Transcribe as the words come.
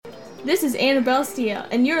This is Annabelle Steele,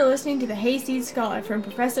 and you're listening to the Hayseed Scholar from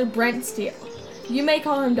Professor Brent Steele. You may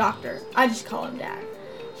call him Doctor. I just call him Dad.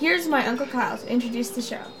 Here's my Uncle Kyle to introduce the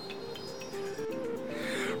show.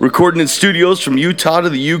 Recording in studios from Utah to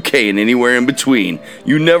the UK and anywhere in between,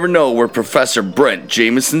 you never know where Professor Brent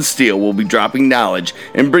Jameson Steele will be dropping knowledge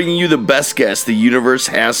and bringing you the best guests the universe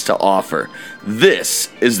has to offer. This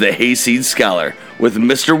is the Hayseed Scholar with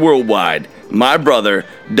Mr. Worldwide, my brother,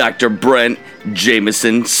 Dr. Brent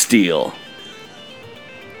Jameson Steele.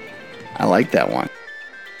 I like that one.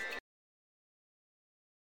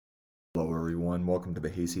 Hello everyone, welcome to the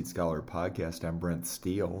Hayseed Scholar Podcast. I'm Brent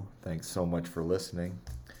Steele. Thanks so much for listening.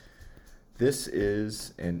 This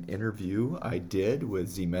is an interview I did with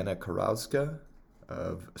Xymena Kurowska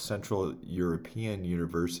of Central European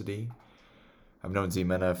University. I've known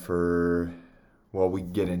Xymena for, we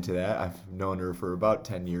can get into that. I've known her for about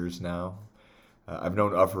 10 years now. I've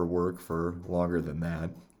known of her work for longer than that.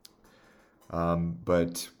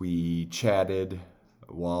 But we chatted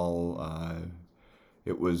while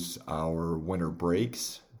it was our winter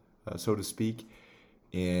breaks, so to speak,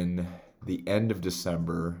 in the end of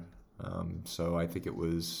December. So I think it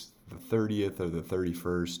was the 30th or the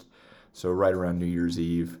 31st, so right around New Year's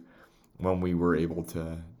Eve, when we were able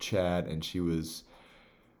to chat, and she was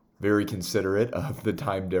very considerate of the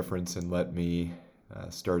time difference and let me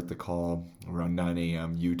start the call around 9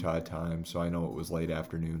 a.m. Utah time, so I know it was late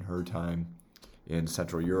afternoon her time in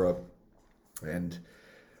Central Europe, and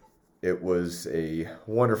it was a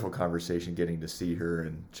wonderful conversation getting to see her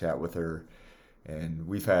and chat with her, and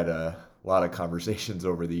we've had a lot of conversations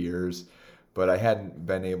over the years, but I hadn't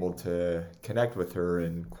been able to connect with her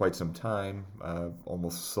in quite some time,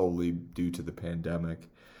 almost solely due to the pandemic.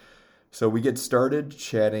 So we get started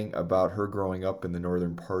chatting about her growing up in the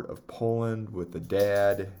northern part of Poland with a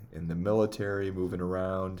dad in the military, moving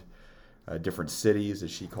around different cities,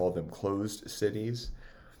 as she called them, closed cities.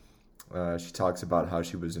 She talks about how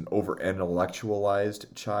she was an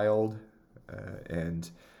over-intellectualized child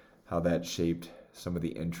and how that shaped some of the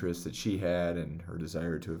interests that she had and her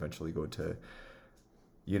desire to eventually go to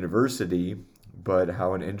university, but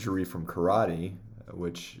how an injury from karate,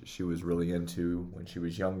 which she was really into when she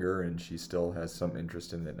was younger and she still has some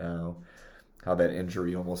interest in it now, how that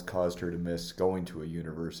injury almost caused her to miss going to a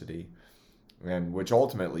university, and which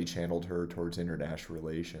ultimately channeled her towards international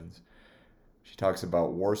relations. She talks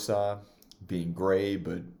about Warsaw being gray,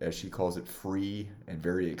 but as she calls it, free and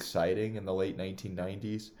very exciting in the late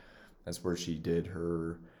 1990s. That's where she did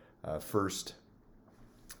her first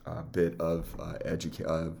bit of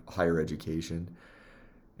higher education.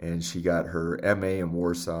 And she got her MA in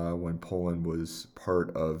Warsaw when Poland was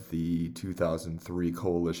part of the 2003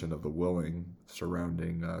 Coalition of the Willing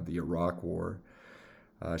surrounding the Iraq War.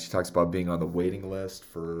 She talks about being on the waiting list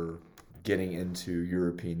for getting into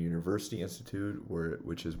European University Institute,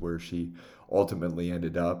 which is where she ultimately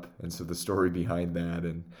ended up. And so the story behind that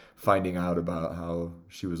and finding out about how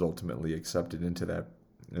she was ultimately accepted into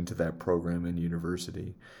that program in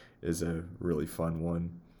university is a really fun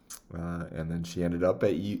one. And then she ended up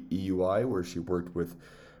at EUI, where she worked with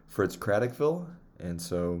Fritz Kratochwil. And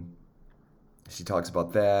so she talks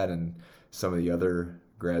about that and some of the other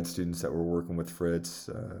grad students that were working with Fritz,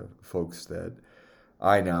 folks that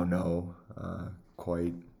I now know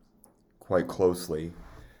quite closely,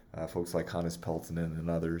 folks like Hannes Peltonen and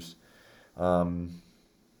others,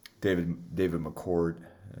 David McCord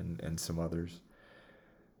and some others.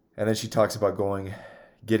 And then she talks about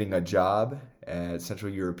getting a job at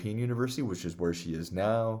Central European University, which is where she is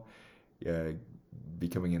now,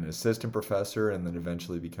 becoming an assistant professor and then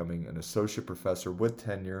eventually becoming an associate professor with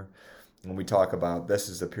tenure. And we talk about this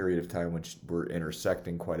is a period of time when we're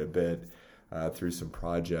intersecting quite a bit through some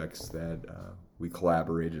projects that we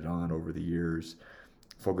collaborated on over the years,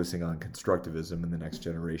 focusing on constructivism and the next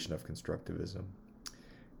generation of constructivism.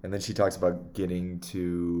 And then she talks about getting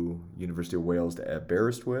to University of Wales at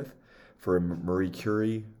Aberystwyth for a Marie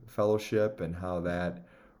Curie fellowship and how that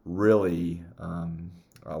really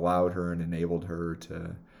allowed her and enabled her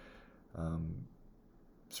to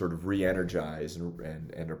sort of re-energize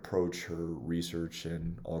and approach her research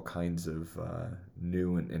in all kinds of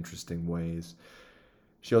new and interesting ways.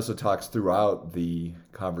 She also talks throughout the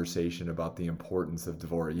conversation about the importance of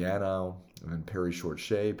Dvora Yanow and Peri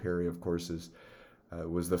Schwartz'Shea. Peri, of course,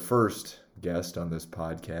 was the first guest on this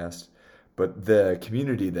podcast, but the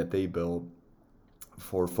community that they built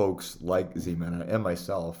for folks like Xymena and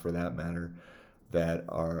myself, for that matter,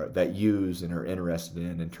 that use and are interested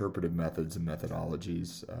in interpretive methods and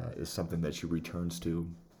methodologies is something that she returns to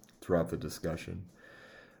throughout the discussion.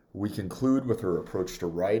 We conclude with her approach to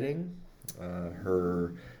writing,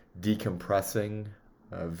 her decompressing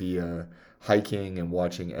via hiking and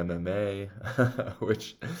watching MMA,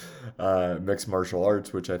 which mixed martial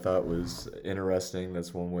arts, which I thought was interesting.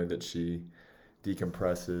 That's one way that she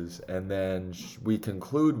decompresses. And then we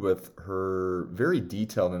conclude with her very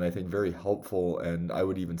detailed and I think very helpful, and I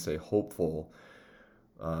would even say hopeful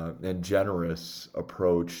and generous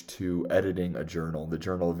approach to editing a journal, the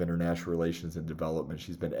Journal of International Relations and Development.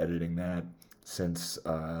 She's been editing that since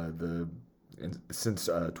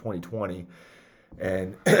 2020.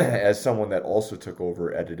 And as someone that also took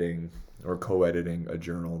over editing or co-editing a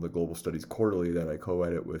journal, the Global Studies Quarterly, that I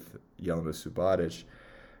co-edit with Jelena Subotic,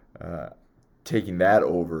 taking that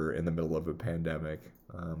over in the middle of a pandemic,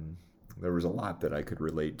 there was a lot that I could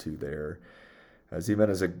relate to there. Xymena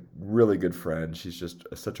is a really good friend. She's just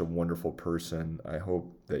such a wonderful person. I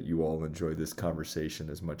hope that you all enjoy this conversation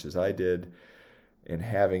as much as I did in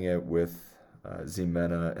having it with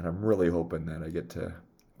Xymena, and I'm really hoping that I get to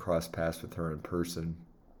cross paths with her in person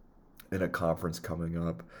in a conference coming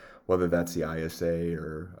up, whether that's the ISA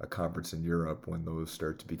or a conference in Europe when those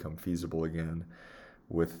start to become feasible again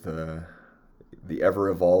with the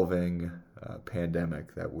ever-evolving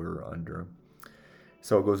pandemic that we're under.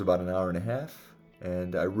 So it goes about an hour and a half,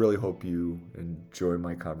 and I really hope you enjoy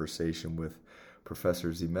my conversation with Professor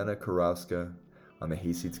Xymena Kurowska on the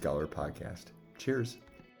Hayseed Scholar Podcast. Cheers.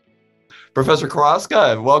 Professor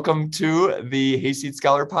Kurowska, welcome to the Hayseed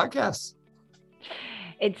Scholar Podcast.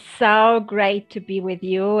 It's so great to be with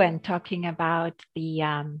you and talking about the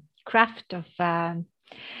craft of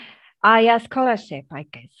scholarship, I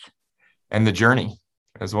guess. And the journey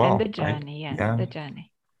as well. And the journey, right? Yeah, the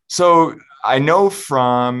journey. So I know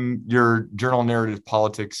from your Journal Narrative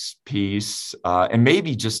Politics piece, and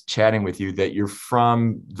maybe just chatting with you, that you're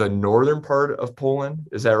from the northern part of Poland.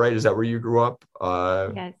 Is that right? Is that where you grew up?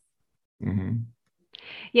 Yes. Mm-hmm.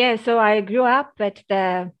 Yeah, so I grew up at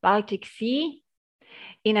the Baltic Sea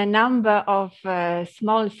in a number of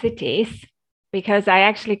small cities because I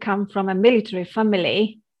actually come from a military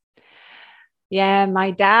family. Yeah,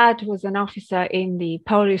 my dad was an officer in the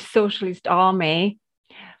Polish Socialist Army,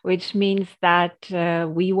 which means that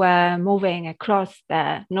we were moving across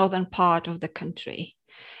the northern part of the country.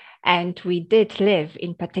 And we did live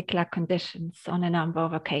in particular conditions on a number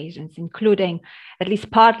of occasions, including at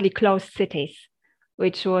least partly closed cities,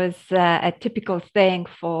 which was a typical thing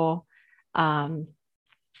for the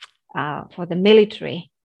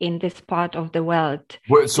military in this part of the world.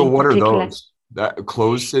 So what are those?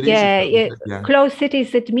 Closed cities? Yeah, closed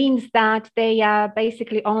cities, it means that they are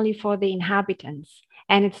basically only for the inhabitants,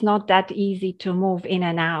 and it's not that easy to move in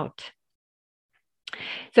and out.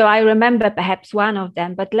 So I remember perhaps one of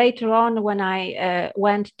them, but later on when I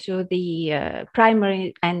went to the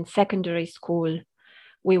primary and secondary school,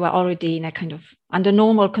 we were already in a kind of under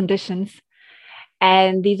normal conditions.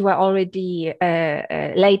 And these were already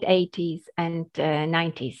late 80s and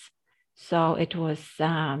 90s. So it was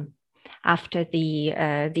after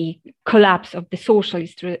the collapse of the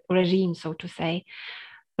socialist regime, so to say.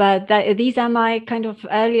 But these are my kind of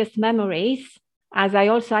earliest memories, as I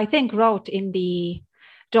also, I think, wrote in the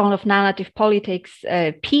Journal of Narrative Politics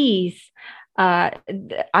piece. I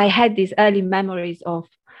had these early memories of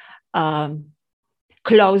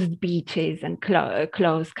closed beaches and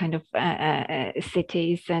closed kind of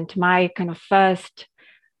cities. And my kind of first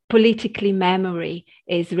politically memory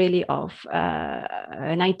is really of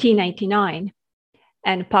 1989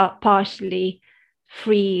 and partially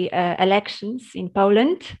free elections in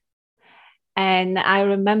Poland. And I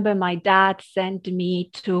remember my dad sent me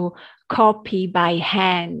to copy by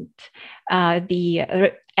hand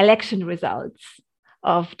the election results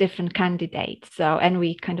of different candidates. So, and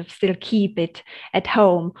we kind of still keep it at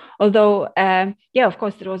home. Although, of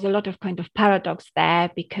course, there was a lot of kind of paradox there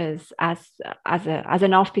because as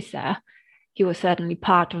an officer, he was certainly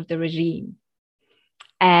part of the regime.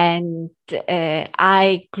 And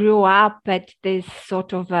I grew up at this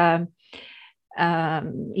sort of, in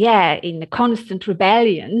a constant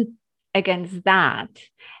rebellion against that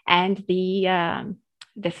and the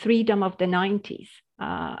freedom of the 90s.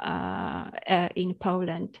 In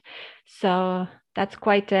Poland, so that's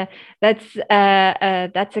quite that's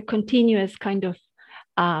a continuous kind of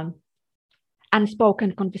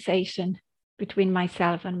unspoken conversation between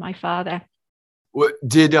myself and my father. What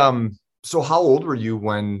did so? How old were you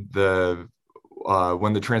when the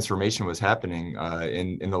transformation was happening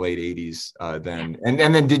in the late 80s? Then and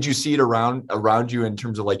then did you see it around you in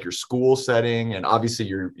terms of like your school setting? And obviously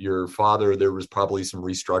your father, there was probably some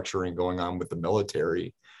restructuring going on with the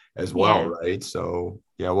military as well, right? So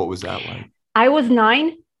what was that like? I was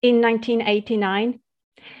 9 in 1989,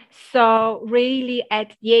 So really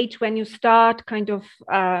at the age when you start kind of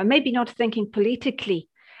maybe not thinking politically,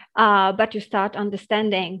 but you start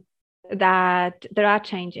understanding that there are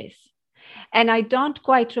changes. And I don't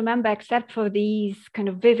quite remember, except for these kind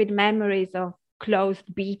of vivid memories of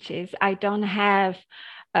closed beaches. I don't have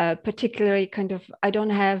I don't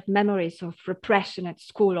have memories of repression at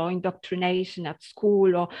school or indoctrination at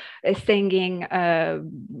school or singing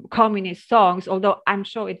communist songs, although I'm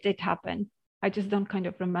sure it did happen. I just don't kind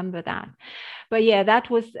of remember that. But yeah, that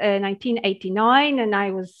was 1989, and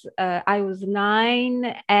I was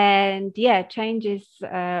 9, and yeah, changes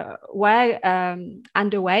were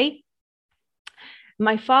underway.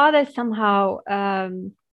 My father somehow,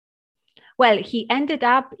 he ended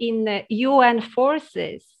up in the UN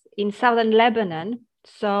forces in Southern Lebanon.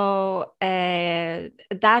 So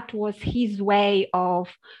that was his way of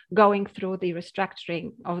going through the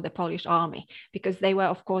restructuring of the Polish army, because they were,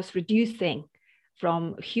 of course, reducing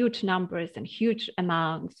from huge numbers and huge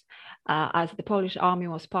amounts as the Polish army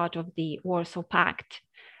was part of the Warsaw Pact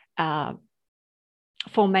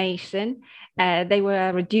formation. They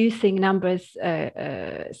were reducing numbers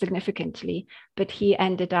significantly, but he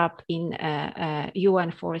ended up in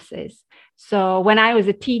UN forces. So when I was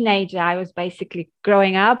a teenager, I was basically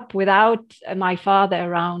growing up without my father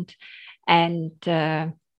around, and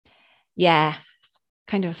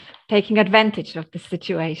kind of taking advantage of the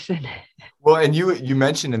situation. Well, and you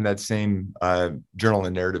mentioned in that same Journal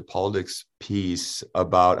of Narrative Politics piece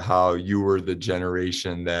about how you were the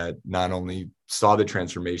generation that not only saw the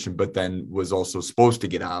transformation, but then was also supposed to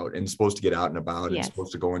get out and about, and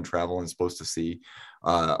supposed to go and travel and supposed to see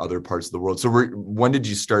other parts of the world. So when did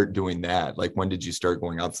you start doing that? Like, when did you start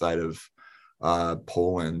going outside of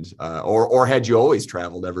Poland, or had you always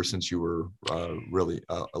traveled ever since you were really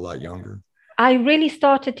a lot younger? I really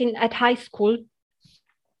started at high school.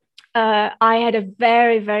 I had a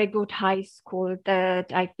very, very good high school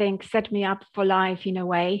that I think set me up for life in a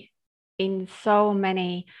way, in so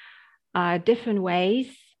many different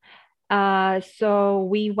ways. So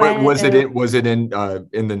we went. Was it in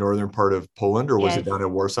the northern part of Poland, or was it down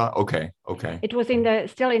in Warsaw? Okay. It was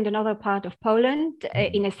still in the northern part of Poland,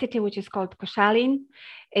 in a city which is called Koszalin.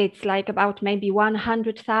 It's like about maybe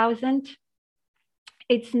 100,000.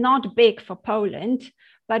 It's not big for Poland,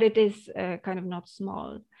 but it is kind of not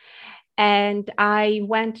small. And I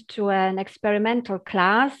went to an experimental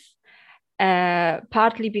class,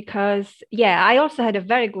 partly because, I also had a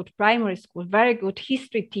very good primary school, very good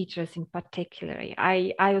history teachers in particular.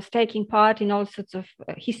 I was taking part in all sorts of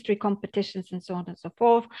history competitions and so on and so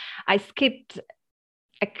forth. I skipped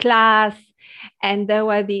a class, and there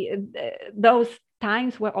were those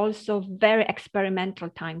times were also very experimental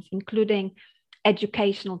times, including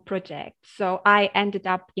educational projects. So I ended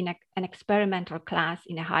up in an experimental class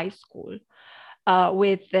in a high school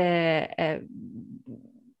with very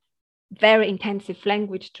intensive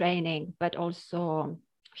language training, but also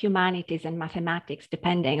humanities and mathematics,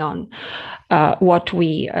 depending on what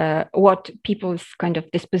people's kind of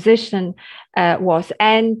disposition was.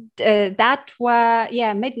 And that were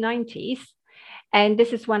mid-90s, and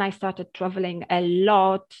this is when I started traveling a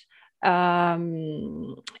lot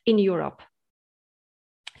in Europe.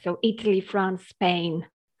 So Italy, France, Spain,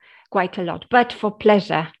 quite a lot, but for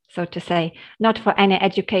pleasure, so to say, not for any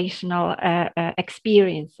educational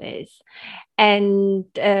experiences. And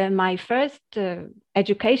my first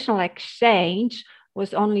educational exchange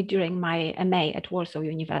was only during my MA at Warsaw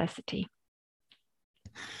University.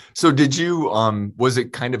 So did you, was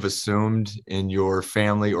it kind of assumed in your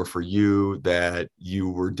family or for you that you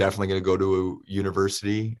were definitely going to go to a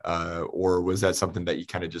university? Or was that something that you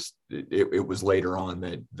kind of just, it was later on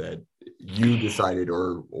that you decided,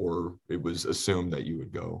 or it was assumed that you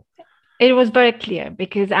would go? It was very clear,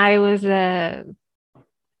 because I was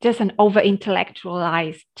just an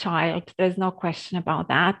over-intellectualized child. There's no question about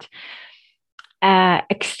that.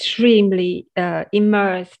 Extremely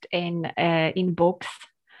immersed in books.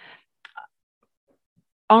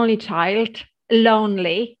 Only child,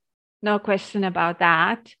 lonely, no question about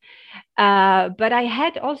that. But I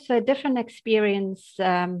had also a different experience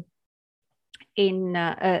in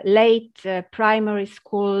late primary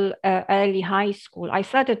school, early high school. I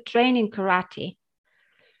started training karate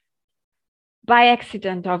by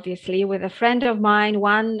accident, obviously, with a friend of mine.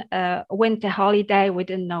 One winter holiday, we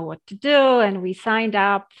didn't know what to do, and we signed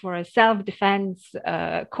up for a self-defense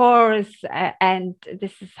course, and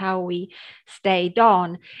this is how we stayed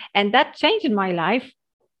on. And that changed my life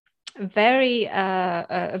very,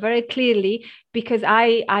 very clearly, because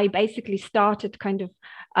I basically started kind of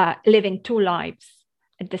living two lives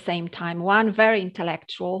at the same time. One very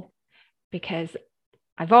intellectual, because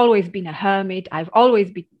I've always been a hermit. I've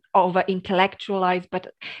always been over intellectualized,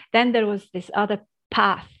 but then there was this other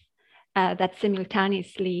path that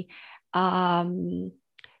simultaneously threw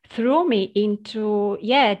me into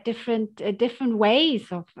different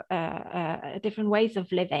ways of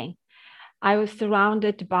living. I was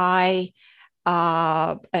surrounded by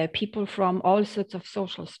people from all sorts of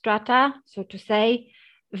social strata, so to say,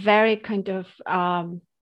 very kind of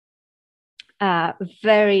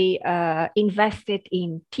very invested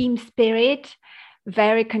in team spirit,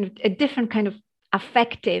 very kind of a different kind of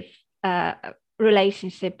affective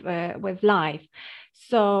relationship with life.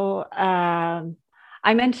 So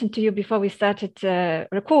I mentioned to you before we started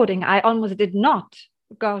recording, I almost did not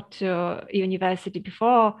go to university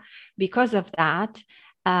before because of that.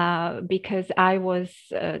 Because I was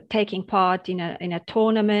taking part in a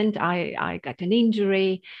tournament, I got an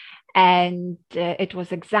injury, and it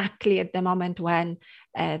was exactly at the moment when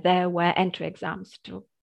there were entry exams to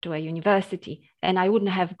a university, and I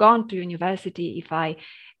wouldn't have gone to university if I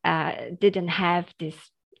didn't have this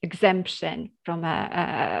exemption from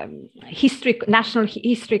a national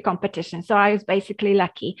history competition. So I was basically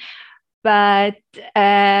lucky. But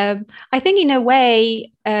I think in a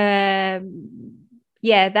way, that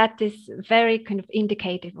is very kind of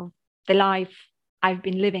indicative of the life I've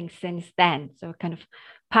been living since then. So kind of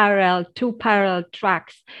two parallel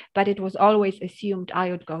tracks, but it was always assumed I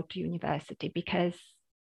would go to university because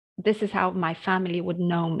this is how my family would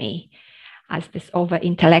know me, as this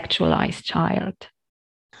over-intellectualized child.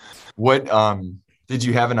 What did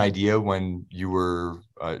you have an idea when you were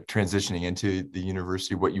transitioning into the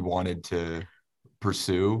university, what you wanted to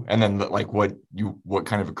pursue, and then like what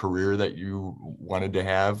kind of a career that you wanted to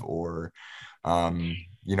have, or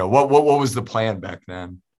what was the plan back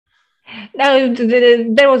then? No,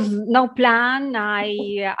 there was no plan.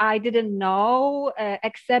 I didn't know,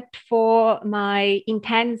 except for my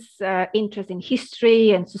intense interest in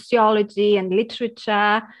history and sociology and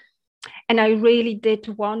literature. And I really did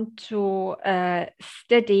want to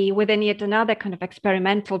study within yet another kind of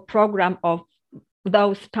experimental program of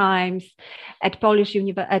those times at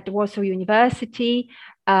Warsaw University,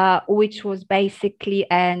 which was basically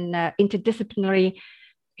an interdisciplinary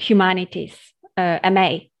humanities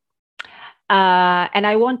MA. And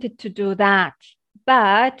I wanted to do that,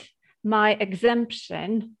 but my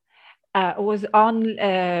exemption was on,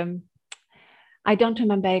 I don't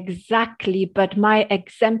remember exactly, but my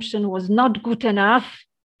exemption was not good enough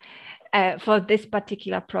for this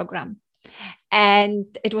particular program.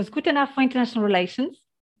 And it was good enough for international relations.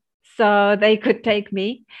 So they could take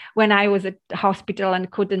me when I was at the hospital and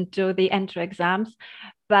couldn't do the entry exams.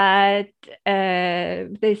 But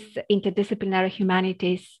this interdisciplinary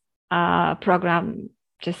humanities program,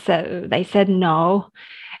 they said no.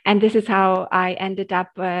 And this is how I ended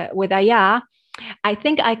up with Aya. I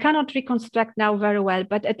think I cannot reconstruct now very well,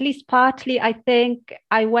 but at least partly I think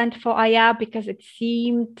I went for Aya because it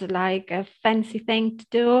seemed like a fancy thing to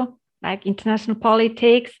do, like international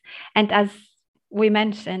politics. And as we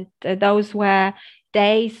mentioned, those were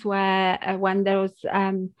days when there was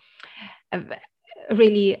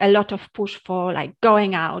really a lot of push for like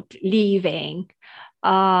going out, leaving,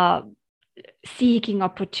 seeking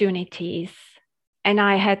opportunities. And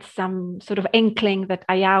I had some sort of inkling that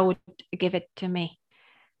Aya would give it to me.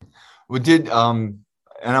 Well,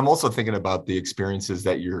 and I'm also thinking about the experiences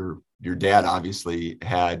that your dad obviously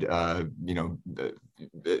had,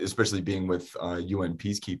 especially being with UN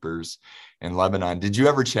peacekeepers in Lebanon. Did you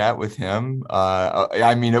ever chat with him?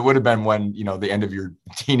 I mean, it would have been when, the end of your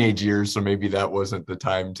teenage years, so maybe that wasn't the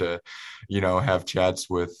time to, have chats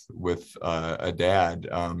with a dad.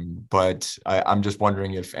 But I'm just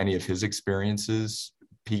wondering if any of his experiences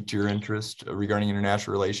piqued your interest regarding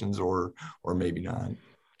international relations, or maybe not.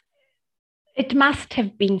 It must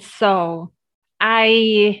have been so.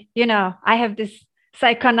 I have this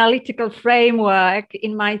psychoanalytical framework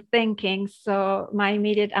in my thinking. So my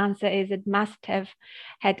immediate answer is it must have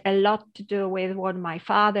had a lot to do with what my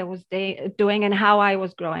father was doing and how I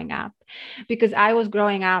was growing up, because I was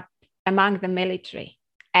growing up among the military,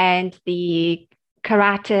 and the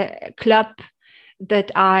karate club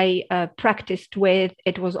that I practiced with,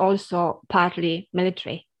 it was also partly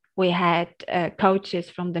military. We had coaches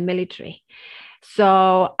from the military.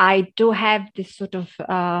 So I do have this sort of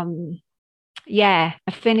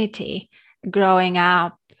affinity growing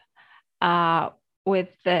up with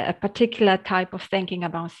a particular type of thinking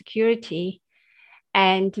about security.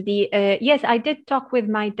 And I did talk with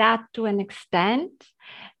my dad to an extent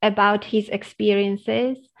about his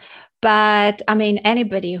experiences. But I mean,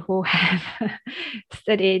 anybody who have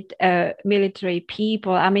studied military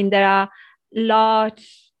people, I mean, there are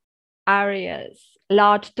large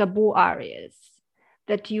taboo areas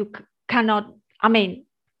that you cannot, I mean,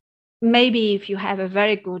 maybe if you have a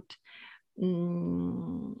very good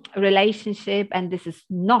relationship and this is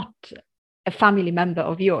not a family member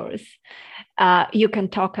of yours, you can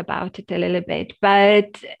talk about it a little bit.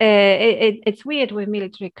 But it's weird with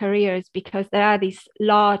military careers because there are these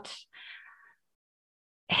large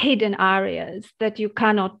hidden areas that you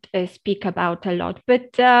cannot speak about a lot.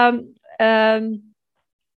 But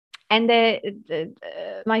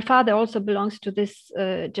my father also belongs to this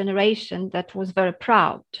generation that was very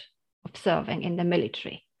proud of serving in the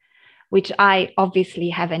military, which I obviously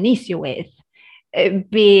have an issue with,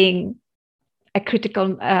 being a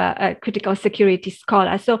critical security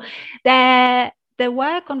scholar. So there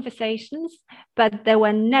were conversations, but there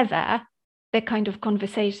were never the kind of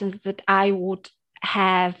conversations that I would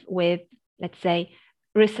have with, let's say,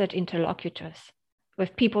 research interlocutors,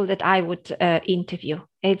 with people that I would interview.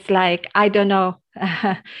 It's like, I don't know,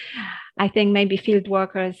 I think maybe field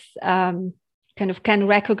workers kind of can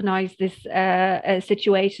recognize this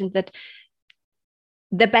situation, that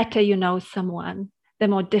the better you know someone, the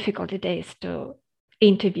more difficult it is to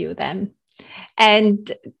interview them.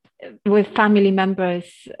 And with family members,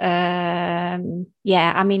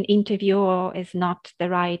 interviewer is not the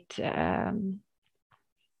right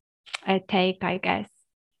take, I guess.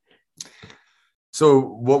 So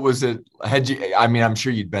what was it? I'm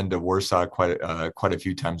sure you'd been to Warsaw quite a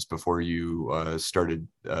few times before you started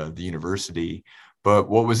the university, but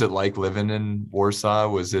what was it like living in Warsaw?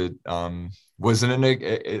 Wasn't it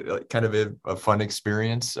a kind of a fun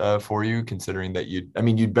experience for you, considering that you'd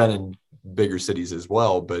been in bigger cities as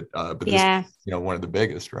well, but this, one of the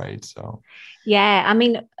biggest, right? So yeah,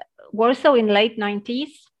 Warsaw in late 90s,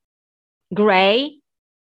 gray.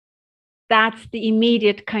 That's the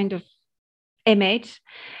immediate kind of image,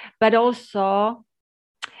 but also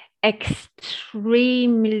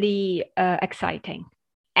extremely exciting.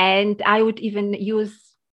 And I would even use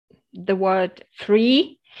the word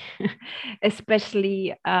free,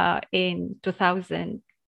 especially in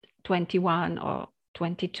 2021 or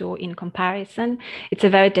 22 in comparison. It's a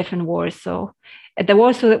very different Warsaw. The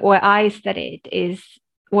Warsaw where I studied is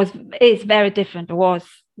very different.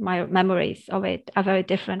 My memories of it are very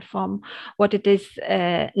different from what it is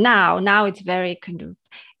now. Now it's very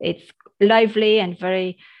it's lively and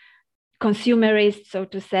very consumerist, so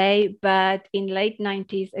to say. But in late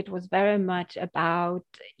 90s, it was very much about,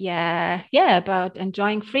 about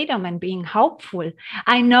enjoying freedom and being hopeful.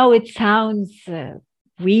 I know it sounds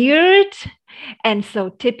weird and so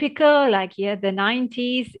typical, like the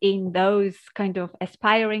 90s in those kind of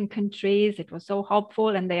aspiring countries, it was so hopeful,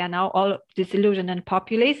 and they are now all disillusioned and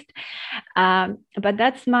populist. But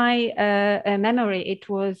that's my memory. It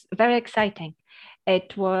was very exciting.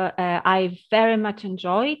 I very much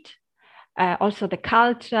enjoyed also the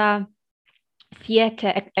culture,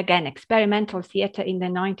 theater, again, experimental theater in the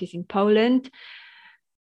 90s in Poland.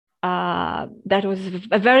 That was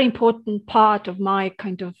a very important part of my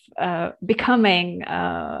kind of becoming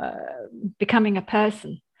a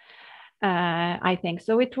person, I think.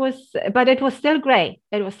 So it was still gray.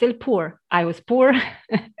 It was still poor. I was poor,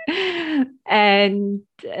 and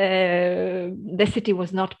the city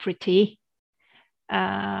was not pretty.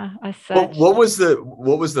 As such. What was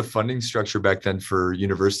the funding structure back then for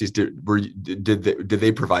universities? Did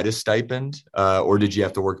they provide a stipend, or did you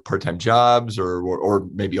have to work part-time jobs, or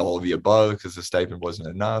maybe all of the above because the stipend wasn't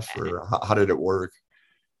enough, or how did it work?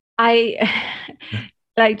 I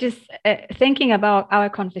just thinking about our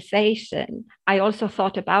conversation, I also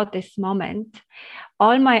thought about this moment.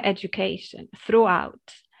 All my education throughout,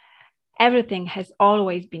 everything has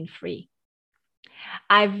always been free.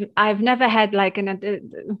 I've never had like I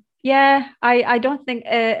don't think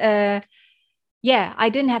I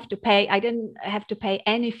didn't have to pay. I didn't have to pay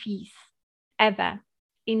any fees ever,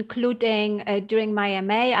 including during my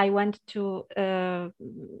MA. I went to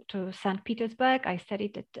St. Petersburg. I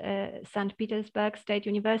studied at St. Petersburg State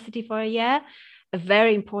University for a year, a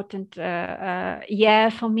very important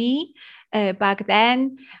year for me. Back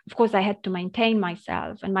then, of course, I had to maintain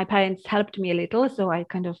myself, and my parents helped me a little, so I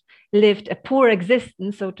kind of lived a poor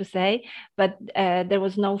existence, so to say, but there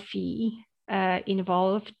was no fee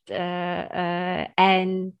involved,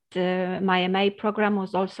 and my MA program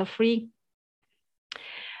was also free.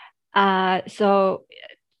 So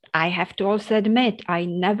I have to also admit, I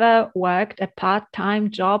never worked a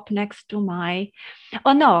part-time job next to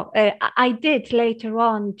I did later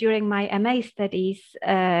on during my MA studies.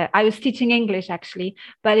 I was teaching English actually,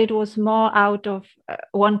 but it was more out of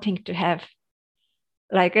wanting to have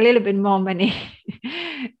like a little bit more money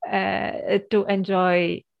to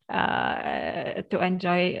enjoy to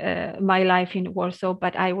enjoy my life in Warsaw,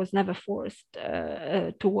 but I was never forced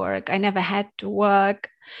to work. I never had to work.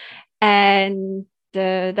 And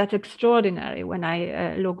that's extraordinary when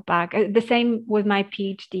I look back. The same with my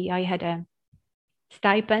PhD. I had a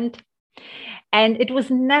stipend, and it was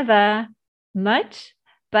never much,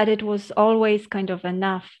 but it was always kind of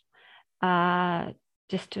enough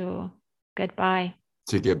just to get by.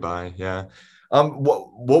 Yeah.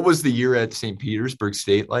 What was the year at St. Petersburg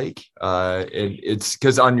State like? And it's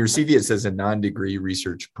because on your CV it says a non-degree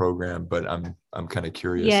research program, but I'm kind of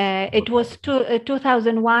curious. Yeah, it was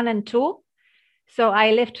 2001 and 2. So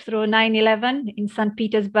I lived through 9/11 in St.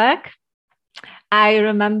 Petersburg. I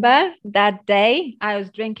remember that day I was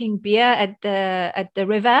drinking beer at the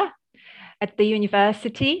river at the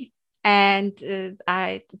university, and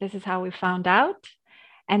this is how we found out.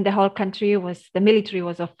 And the whole country the military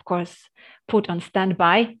was, of course, put on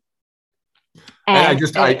standby. And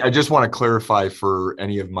I just want to clarify for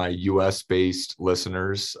any of my US-based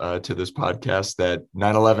listeners to this podcast that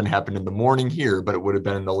 9/11 happened in the morning here, but it would have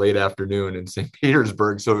been in the late afternoon in St.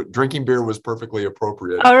 Petersburg. So drinking beer was perfectly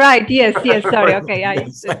appropriate. All right. Yes. Sorry. Okay.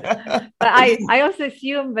 But I also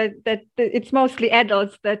assume that it's mostly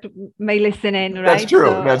adults that may listen in, right?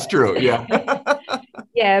 That's true. Yeah.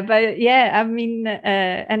 Yeah. But yeah, I mean,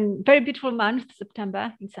 and very beautiful month,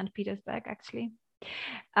 September in St. Petersburg, actually.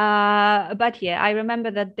 But yeah, I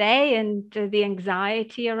remember that day and the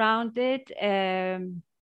anxiety around it.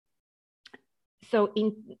 So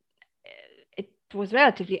it was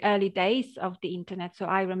relatively early days of the internet. So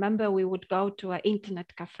I remember we would go to an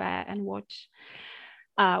internet cafe and watch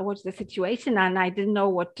the situation, and I didn't know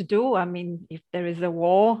what to do. I mean, if there is a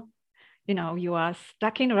war, you are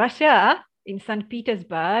stuck in Russia, in St.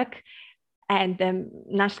 Petersburg, and the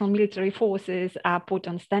national military forces are put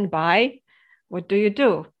on standby. What do you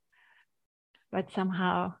do? But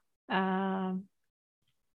somehow,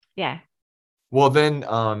 yeah. Well, then,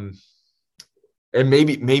 and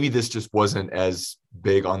maybe this just wasn't as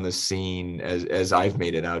big on the scene as I've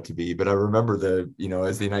made it out to be, but I remember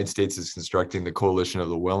as the United States is constructing the coalition of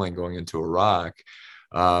the willing going into Iraq,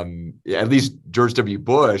 at least George W.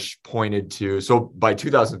 Bush pointed to, so by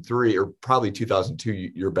 2003 or probably 2002,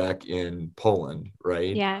 you're back in Poland,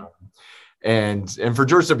 right? Yeah. And for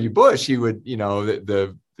George W. Bush, he would,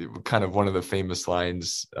 the kind of one of the famous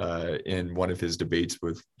lines in one of his debates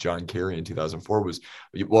with John Kerry in 2004 was,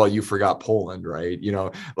 well, you forgot Poland, right?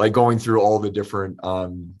 Like going through all the different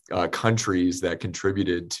countries that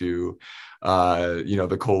contributed to,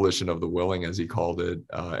 the coalition of the willing, as he called it,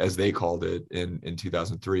 as they called it in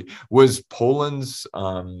 2003. Was Poland's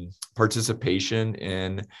participation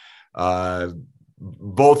in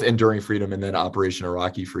both Enduring Freedom and then Operation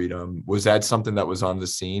Iraqi Freedom, was that something that was on the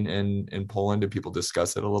scene in Poland? Did people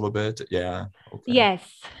discuss it a little bit? Yeah. Okay. Yes.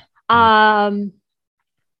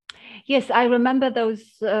 Yes, I remember those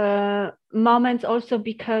moments also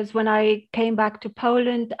because when I came back to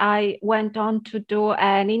Poland, I went on to do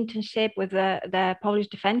an internship with the Polish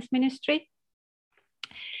Defense Ministry.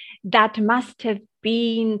 That must have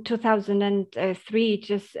been 2003,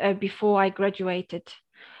 just before I graduated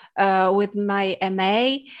with my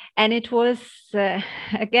MA, and it was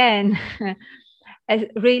again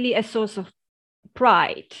really a source of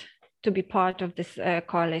pride to be part of this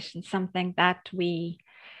coalition, something that we,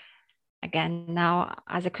 again, now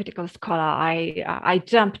as a critical scholar, I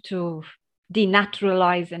jump to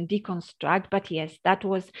denaturalize and deconstruct, but yes, that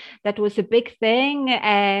was a big thing,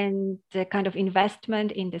 and the kind of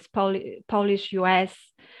investment in this Polish-US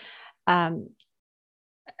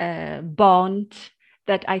bond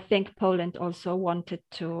that I think Poland also wanted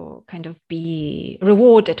to kind of be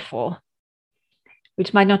rewarded for,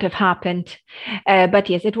 which might not have happened. But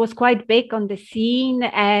yes, it was quite big on the scene.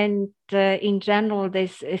 And in general,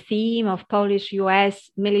 this theme of Polish-US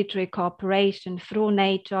military cooperation through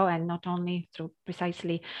NATO, and not only through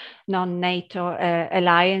precisely non-NATO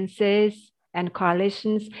alliances and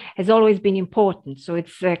coalitions, has always been important. So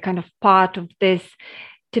it's kind of part of this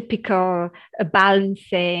typical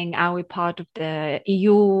balancing, are we part of the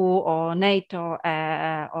EU or NATO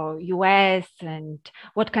or US, and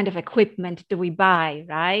what kind of equipment do we buy,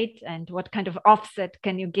 right? And what kind of offset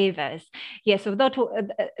can you give us? Yeah, so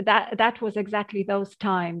that was exactly those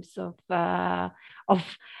times of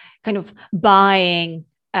kind of buying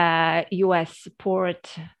US support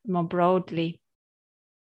more broadly.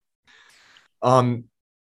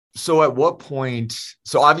 So at what point,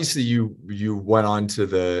 so obviously you went on to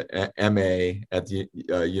the MA at the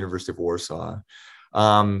University of Warsaw.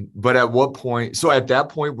 But at what point, so at that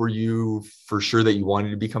point, were you for sure that you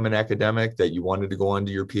wanted to become an academic, that you wanted to go on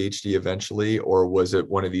to your PhD eventually? Or was it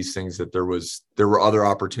one of these things that there were other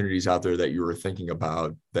opportunities out there that you were thinking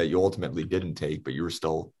about that you ultimately didn't take, but you were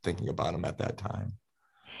still thinking about them at that time?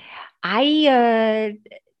 I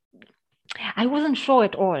wasn't sure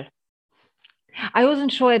at all.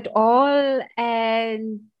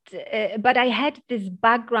 And but I had this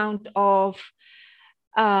background of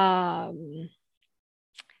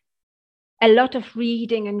a lot of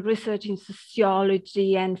reading and research in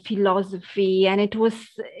sociology and philosophy, and it was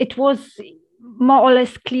more or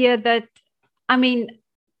less clear that, I mean,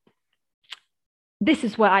 this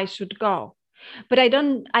is where I should go. But I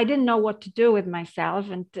didn't know what to do with myself,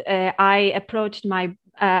 and I approached my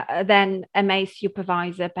then MA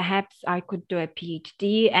supervisor. Perhaps I could do a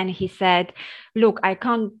PhD, and he said, "Look, I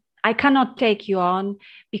cannot take you on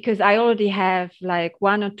because I already have like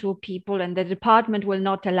 1 or 2 people, and the department will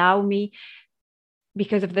not allow me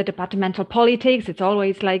because of the departmental politics. It's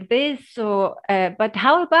always like this. So, but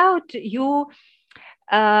how about you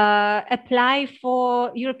apply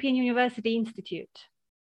for European University Institute?"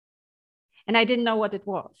 And I didn't know what it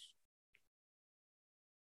was.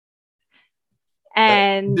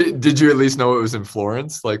 And did you at least know it was in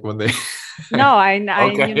Florence? Like when they? No, I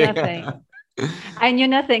Okay. knew nothing. I knew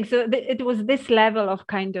nothing. So it was this level of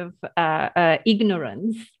kind of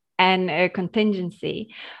ignorance and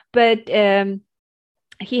contingency. But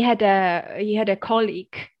he had a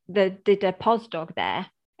colleague that did a postdoc there,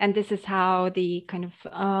 and this is how the kind of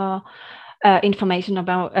information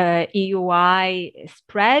about EUI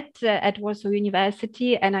spread at Warsaw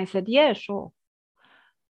University. And I said, yeah, sure.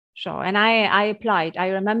 And I applied. I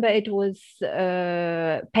remember it was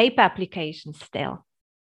paper application still.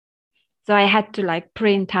 So I had to like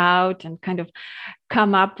print out and kind of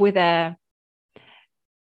come up with a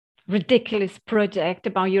ridiculous project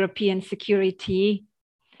about European security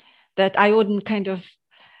that I wouldn't kind of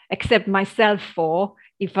accept myself for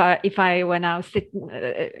if I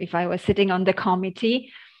was sitting on the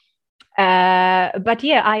committee. But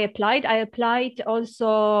yeah, I applied. I applied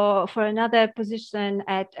also for another position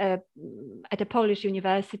at a Polish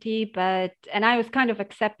university, and I was kind of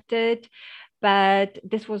accepted, but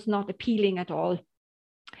this was not appealing at all.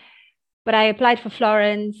 But I applied for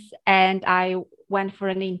Florence, and I went for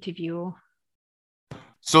an interview.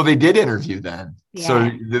 So they did interview then. Yeah,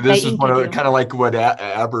 so this is one of kind of like what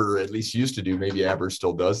Aber at least used to do. Maybe Aber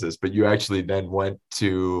still does this, but you actually then went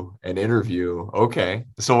to an interview. Okay.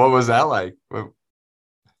 So what was that like?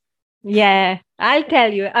 Yeah, I'll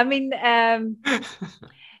tell you. I mean,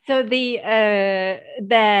 so the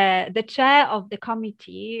chair of the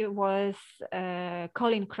committee was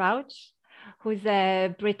Colin Crouch, who's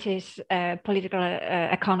a British political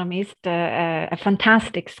economist, a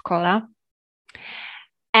fantastic scholar.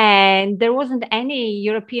 And there wasn't any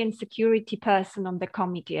European security person on the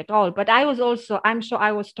committee at all. But I'm sure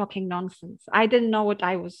I was talking nonsense. I didn't know what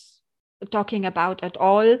I was talking about at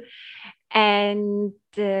all. And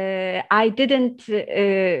I didn't,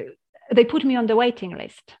 they put me on the waiting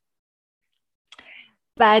list.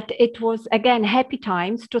 But it was, again, happy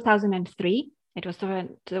times, 2003. It was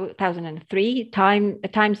 2003,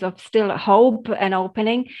 times of still hope and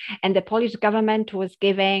opening. And the Polish government was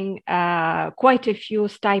giving quite a few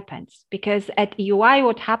stipends, because at EUI,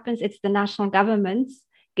 what happens, it's the national governments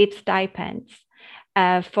give stipends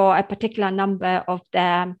for a particular number of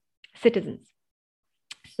their citizens.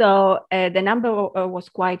 So the number was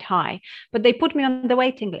quite high, but they put me on the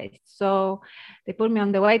waiting list. So they put me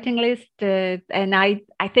on the waiting list, and I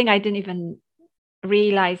think I didn't even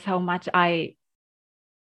realize how much I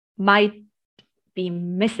might be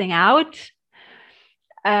missing out.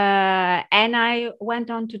 And I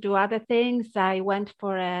went on to do other things. I went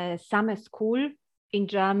for a summer school in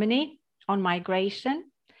Germany on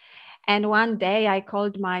migration. And one day I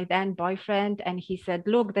called my then boyfriend, and he said,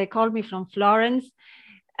 look, they called me from Florence.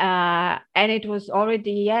 And it was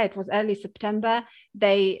already, it was early September.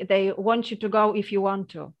 They want you to go if you want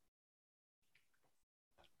to.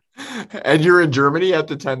 And you're in Germany at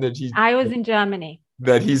the time that I was in Germany.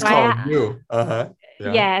 That he's calling you.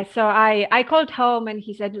 Yeah. So I called home, and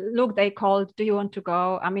he said, look, they called, do you want to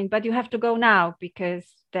go? I mean, but you have to go now because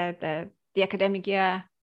the academic year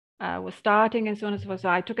was starting and so on and so forth. So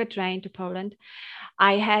I took a train to Poland.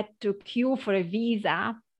 I had to queue for a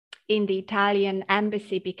visa in the Italian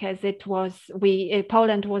embassy because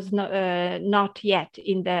Poland was not yet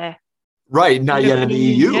in the not yet in the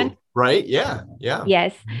EU, right? Yeah.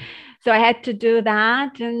 Yes. So I had to do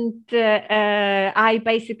that, and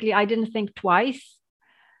I didn't think twice.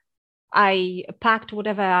 I packed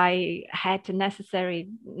whatever I had necessary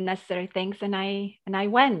things, and I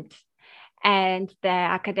went. And the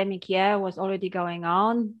academic year was already going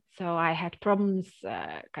on, so I had problems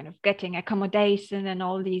kind of getting accommodation and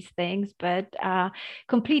all these things, but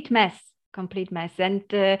complete mess. And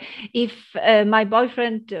if my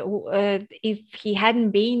boyfriend, if he hadn't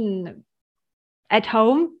been at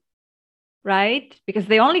home, right? Because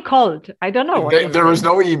they only called. I don't know. There was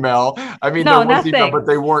no email. I mean, no, there was nothing. email, but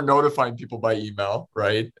they weren't notifying people by email,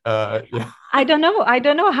 right? Yeah. I don't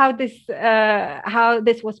know how this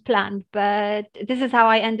was planned, but this is how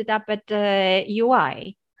I ended up at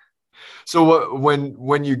UI. So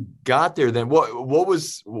when you got there, then what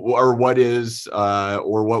was or what is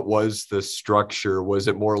or what was the structure? Was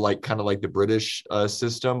it more like kind of like the British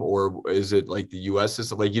system, or is it like the US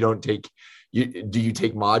system? Like do you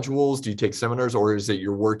take modules? Do you take seminars, or is it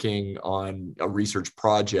you're working on a research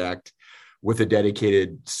project with a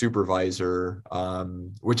dedicated supervisor?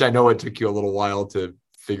 Which I know it took you a little while to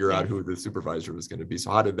figure out who the supervisor was going to be. So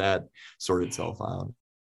how did that sort itself out?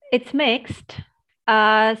 It's mixed.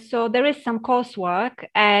 So there is some coursework,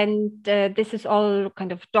 and this is all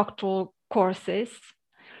kind of doctoral courses.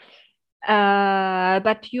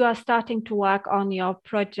 But you are starting to work on your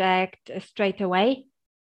project straight away,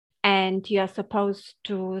 and you are supposed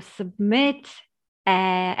to submit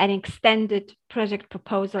an extended project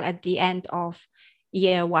proposal at the end of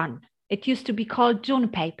year one. It used to be called June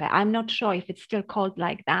paper. I'm not sure if it's still called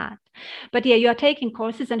like that. But yeah, you are taking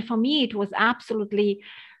courses. And for me, it was absolutely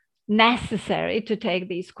necessary to take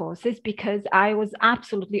these courses because I was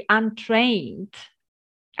absolutely untrained.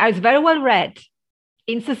 I was very well read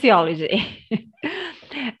in sociology.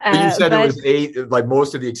 But you said it was like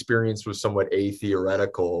most of the experience was somewhat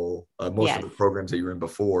theoretical. Most of the programs that you were in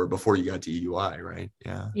before you got to EUI, right?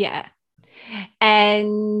 Yeah. Yeah.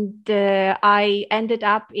 And I ended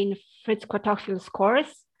up in Fritz Kratochwil's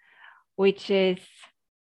course, which is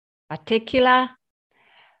particular,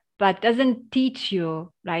 but doesn't teach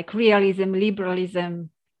you like realism, liberalism,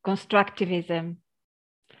 constructivism.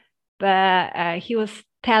 But he was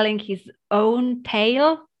telling his own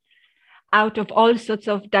tale out of all sorts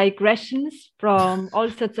of digressions from all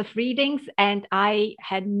sorts of readings, and I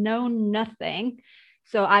had known nothing.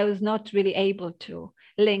 So I was not really able to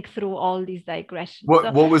link through all these digressions.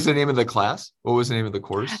 What was the name of the class? What was the name of the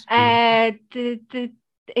course?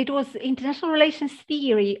 It was International Relations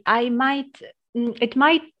Theory. It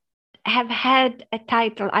might have had a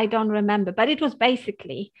title, I don't remember, but it was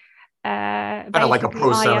basically kind of like a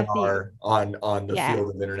pro seminar on the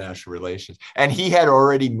field of international relations. And he had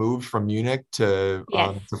already moved from Munich to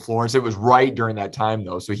Florence. It was right during that time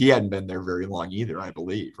though, so he hadn't been there very long either, I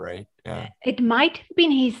believe, right? Yeah, it might have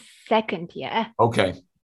been his second year. Okay.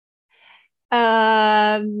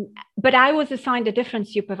 But I was assigned a different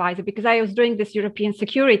supervisor because I was doing this European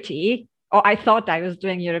security, or I thought I was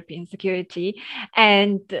doing European security,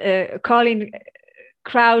 and Colin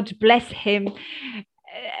Crouch, bless him,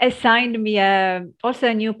 assigned me also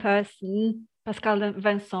a new person, Pascal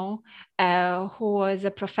Vincent, who was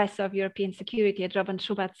a professor of European security at Robert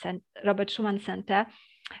Schuman Center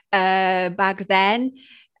back then.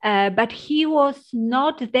 But he was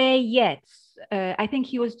not there yet. I think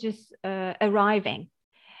he was just arriving.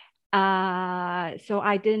 So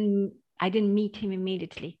I didn't meet him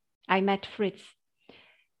immediately. I met Fritz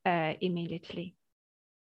immediately.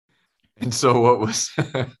 And so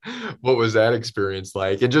what was that experience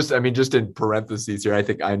like? And just in parentheses here,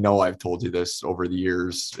 I know I've told you this over the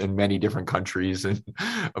years in many different countries and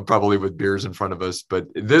probably with beers in front of us, but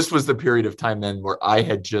this was the period of time then where I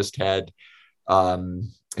had just had,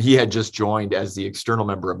 he had just joined as the external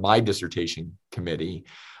member of my dissertation committee.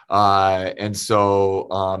 And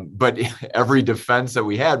so, but every defense that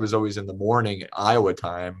we had was always in the morning, Iowa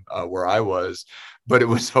time, where I was, but it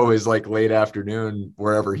was always like late afternoon,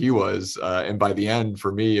 wherever he was. And by the end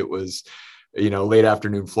for me, it was, late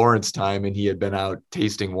afternoon Florence time. And he had been out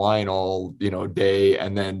tasting wine all, day,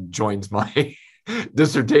 and then joins my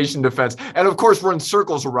dissertation defense. And of course, run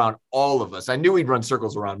circles around all of us. I knew he'd run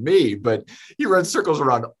circles around me, but he runs circles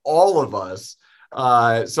around all of us.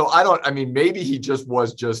 So maybe he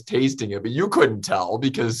was just tasting it, but you couldn't tell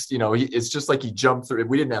because, it's just like he jumped through.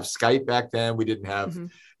 We didn't have Skype back then. We didn't have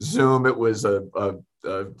Zoom. It was a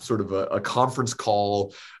sort of a conference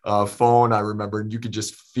call phone, I remember, and you could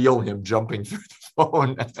just feel him jumping through the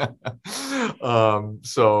phone.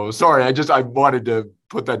 So sorry, I wanted to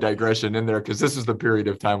put that digression in there because this is the period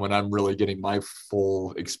of time when I'm really getting my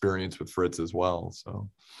full experience with Fritz as well. So.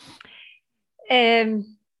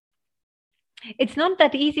 It's not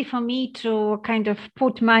that easy for me to kind of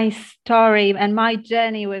put my story and my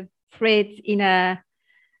journey with Fritz in a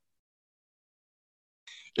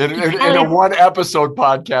in a one episode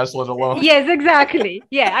podcast, let alone. Yes, exactly.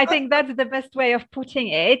 Yeah, I think that's the best way of putting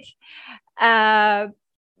it.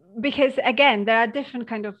 Because again, there are different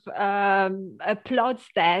kind of plots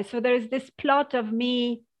there. So there is this plot of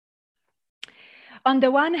me, on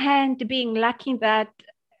the one hand, being lucky that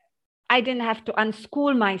I didn't have to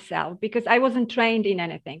unschool myself because I wasn't trained in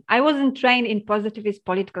anything. I wasn't trained in positivist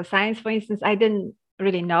political science, for instance. I didn't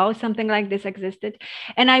really know something like this existed.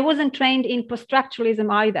 And I wasn't trained in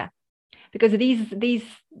post-structuralism either, because these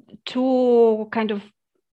two kind of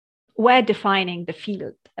were defining the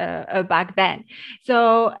field back then.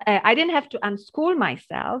 So I didn't have to unschool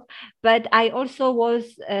myself, but I also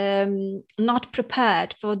was not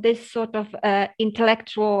prepared for this sort of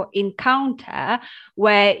intellectual encounter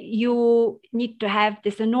where you need to have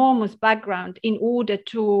this enormous background in order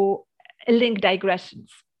to link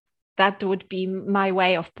digressions. That would be my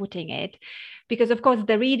way of putting it. Because of course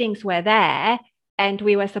the readings were there and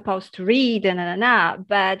we were supposed to read,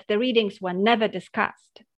 but the readings were never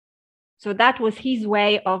discussed. So that was his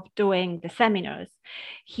way of doing the seminars.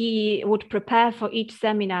 He would prepare for each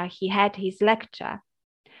seminar. He had his lecture,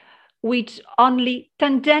 which only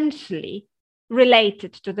tangentially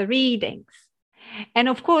related to the readings. And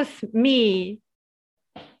of course,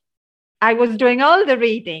 I was doing all the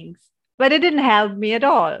readings, but it didn't help me at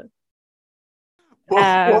all.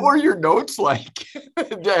 What were your notes like?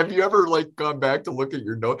 Have you ever gone back to look at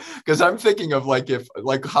your notes? Because I'm thinking of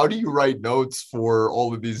how do you write notes for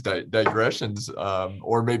all of these digressions?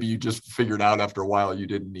 Or maybe you just figured out after a while you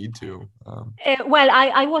didn't need to. Well,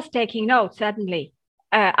 I was taking notes, certainly.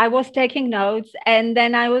 I was taking notes, and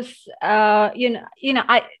then I was, I'll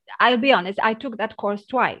be honest, I took that course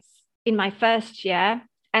twice, in my first year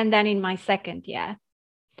and then in my second year.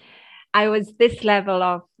 I was this level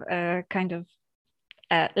of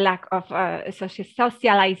lack of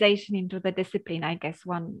socialization into the discipline, I guess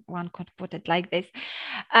one could put it like this.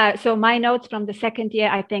 So my notes from the second year,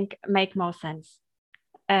 I think, make more sense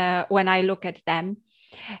when I look at them.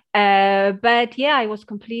 But yeah, I was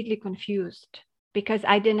completely confused because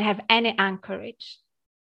I didn't have any anchorage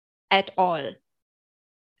at all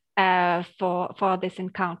for this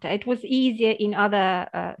encounter. It was easier in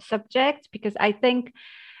other subjects because I think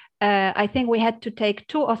we had to take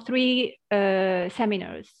 2 or 3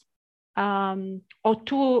 seminars, or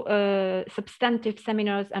 2 substantive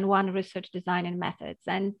seminars and 1 research design and methods.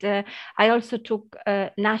 And I also took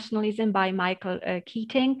Nationalism by Michael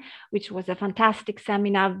Keating, which was a fantastic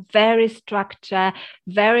seminar, very structured,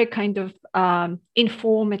 very kind of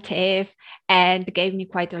informative, and gave me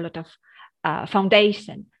quite a lot of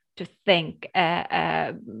foundation to think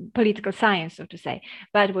political science, so to say.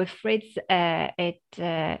 But with Fritz,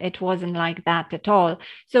 it wasn't like that at all.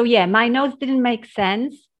 So yeah, my notes didn't make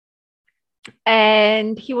sense,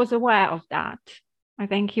 and he was aware of that. I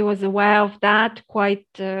think he was aware of that quite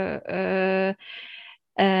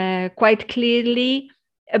clearly.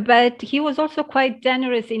 But he was also quite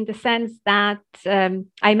generous in the sense that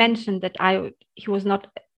I mentioned that he was not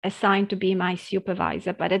assigned to be my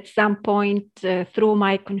supervisor, but at some point through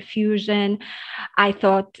my confusion, I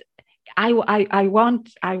thought I want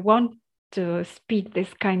to speak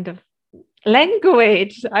this kind of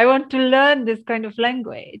language. I want to learn this kind of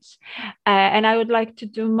language, and I would like to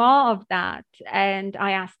do more of that. And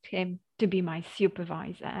I asked him to be my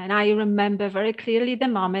supervisor. And I remember very clearly the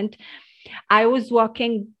moment I was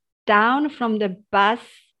walking down from the bus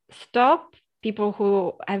stop. People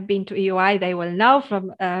who have been to EUI, they will know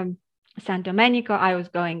from San Domenico, I was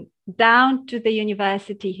going down to the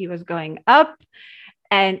university. He was going up.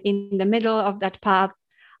 And in the middle of that path,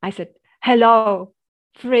 I said, "Hello,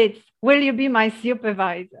 Fritz, will you be my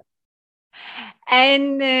supervisor?"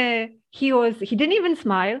 And he didn't even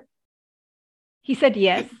smile. He said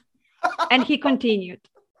yes. And he continued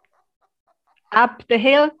up the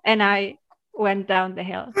hill, and I went down the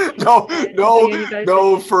hill.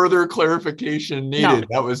 No further clarification needed. No,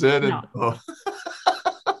 that was it. No.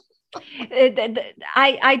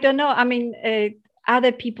 I don't know. I mean,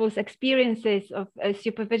 other people's experiences of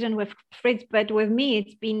supervision with Fritz, but with me,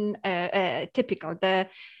 it's been typical. There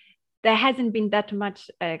hasn't been that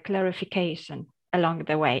much clarification along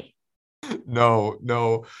the way. No.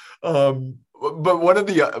 But one of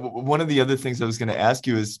the other things I was going to ask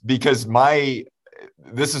you is, because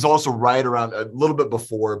this is also right around a little bit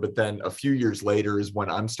before, but then a few years later is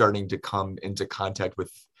when I'm starting to come into contact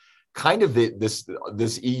with kind of this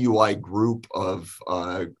EUI group of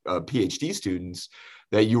PhD students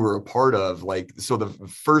that you were a part of. So the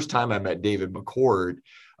first time I met David McCord,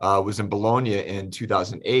 was in Bologna in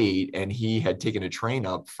 2008, and he had taken a train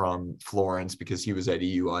up from Florence because he was at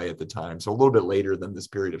EUI at the time. So a little bit later than this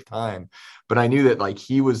period of time. But I knew that like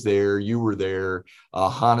he was there, you were there,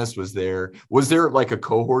 Hannes was there. Was there like a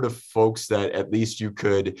cohort of folks that at least you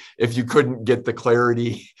could, if you couldn't get the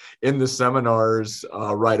clarity in the seminars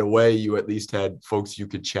right away, you at least had folks you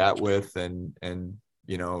could chat with and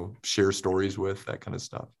share stories with, that kind of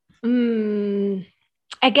stuff?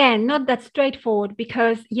 Again, not that straightforward,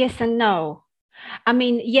 because yes and no. I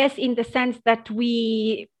mean, yes, in the sense that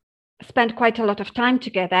we spent quite a lot of time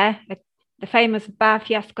together at the famous bar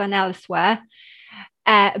fiasco and elsewhere,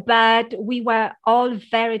 but we were all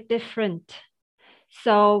very different.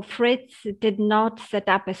 So Fritz did not set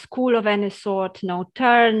up a school of any sort, no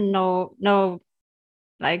turn, no,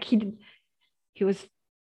 like he was,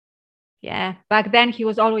 back then he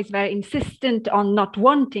was always very insistent on not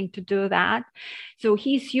wanting to do that. So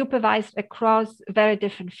he supervised across very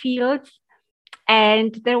different fields.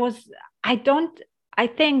 And there was, I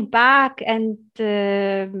think back and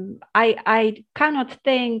I cannot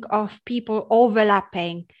think of people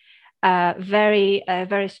overlapping very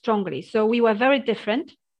strongly. So we were very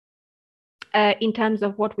different in terms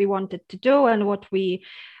of what we wanted to do and what we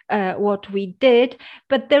did,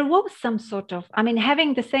 but there was some sort of, I mean,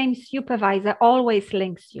 having the same supervisor always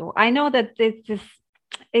links you. I know that it's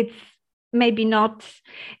maybe not,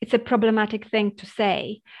 it's a problematic thing to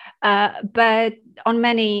say, but on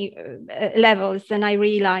many levels, and I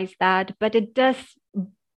realize that, but it does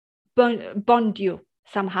bond you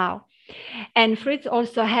somehow. And Fritz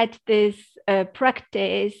also had this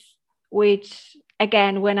practice, which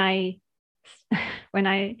again,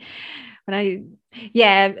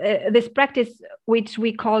 this practice which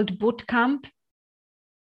we called boot camp,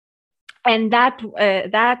 and that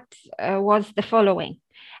was the following.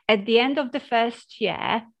 At the end of the first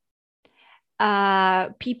year,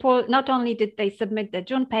 people, not only did they submit the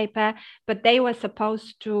June paper, but they were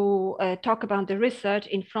supposed to talk about the research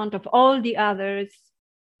in front of all the other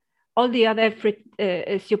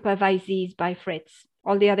supervisees by Fritz,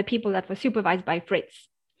 all the other people that were supervised by Fritz.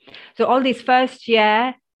 So all these first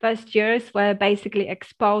years were basically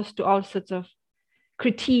exposed to all sorts of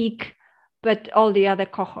critique, but all the other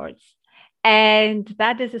cohorts. And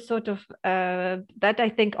that is a sort of, that I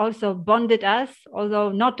think also bonded us,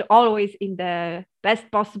 although not always in the best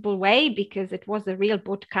possible way, because it was a real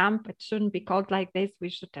boot camp. It shouldn't be called like this. We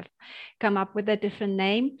should have come up with a different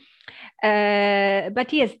name.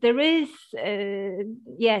 But yes, there is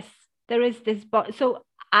this. So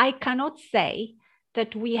I cannot say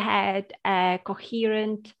that we had a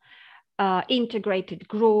coherent, integrated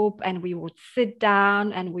group, and we would sit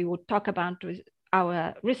down and we would talk about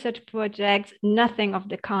our research projects. Nothing of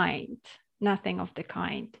the kind.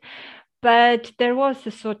 But there was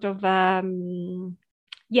a sort of,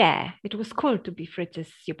 it was cool to be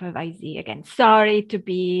Fritz's supervisee again. Sorry to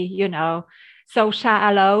be, so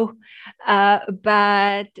shallow,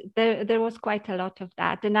 but there was quite a lot of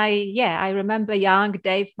that. And I remember young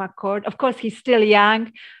Dave McCord. Of course, he's still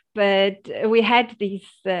young, but we had these,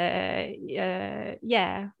 we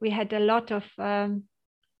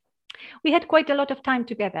had quite a lot of time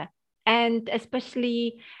together. And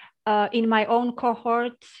especially in my own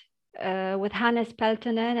cohort with Hannes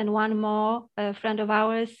Peltonen and one more friend of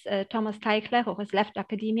ours, Thomas Teichler, who has left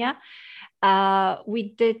academia.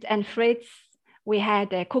 We did, and Fritz, we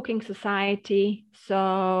had a cooking society.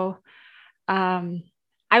 So I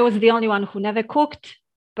was the only one who never cooked,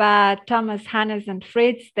 but Thomas, Hannes, and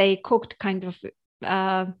Fritz, they cooked kind of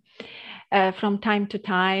from time to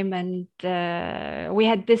time. And we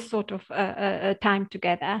had this sort of time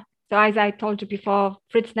together. So as I told you before,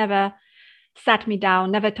 Fritz never sat me down,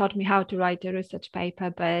 never taught me how to write a research paper,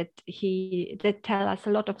 but he did tell us a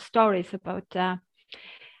lot of stories about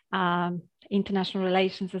international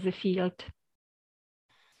relations as a field.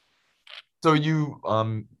 So you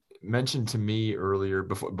mentioned to me earlier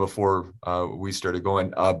before we started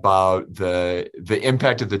going about the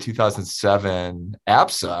impact of the 2007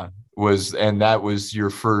 APSA that was your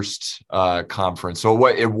first conference. So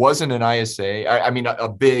it wasn't an ISA, I mean, a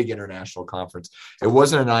big international conference. It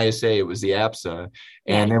wasn't an ISA, it was the APSA.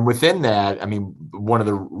 And then within that, I mean, one of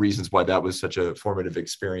the reasons why that was such a formative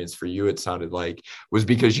experience for you, it sounded like, was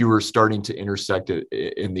because you were starting to intersect it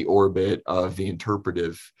in the orbit of the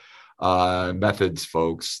interpretive methods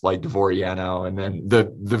folks like Dvora Yanow. And then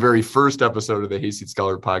the very first episode of the Hayseed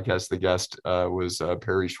Scholar Podcast, the guest was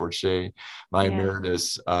Peri Schwartz'Shea, my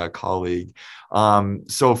emeritus colleague.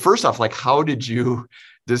 So first off, like, how did you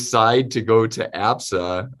decide to go to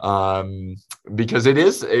APSA? Because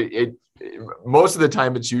most of the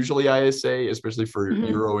time it's usually ISA, especially for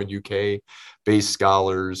Euro and UK based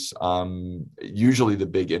scholars. Usually the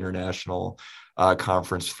big international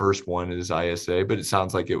conference first one is ISA, but it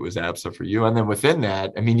sounds like it was APSA for you. And then within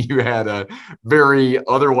that, I mean, you had a very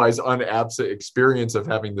otherwise un-APSA experience of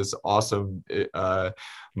having this awesome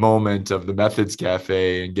moment of the Methods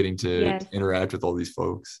Cafe and getting to interact with all these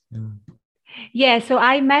folks. Yeah, so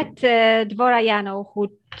I met Dvora Yanow,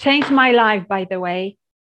 who changed my life, by the way.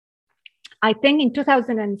 I think in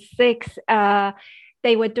 2006,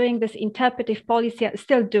 they were doing this interpretive policy,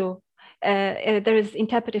 still do. There is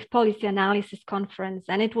interpretive policy analysis conference,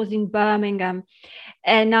 and it was in Birmingham.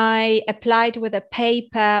 And I applied with a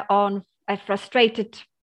paper on a frustrated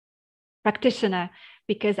practitioner,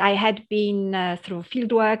 because I had been through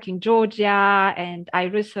fieldwork in Georgia, and I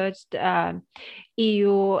researched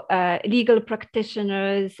EU legal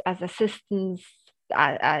practitioners as assistants,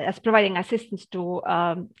 as providing assistance to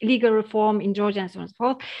legal reform in Georgia and so on and so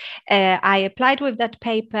forth. I applied with that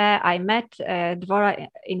paper. I met Dvora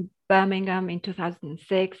in Birmingham in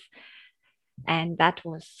 2006. And that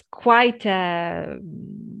was quite an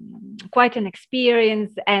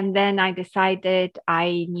experience. And then I decided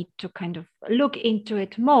I need to kind of look into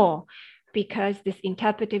it more, because this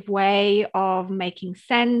interpretive way of making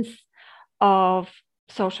sense of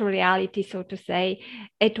social reality, so to say,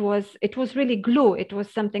 it was really glue. It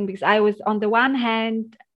was something, because I was, on the one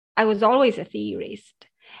hand, I was always a theorist,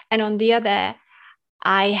 and on the other,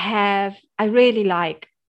 I really like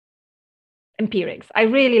empirics. I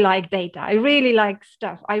really like data. I really like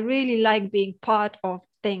stuff. I really like being part of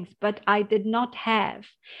things, but I did not have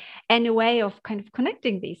any way of kind of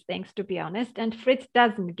connecting these things, to be honest. And Fritz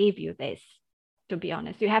doesn't give you this, to be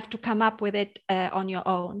honest. You have to come up with it on your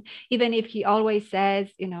own, even if he always says,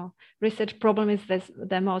 research problem is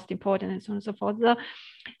the most important, and so on and so forth.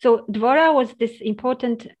 So Dvora was this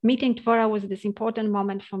important, meeting Dvora was this important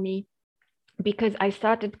moment for me, because I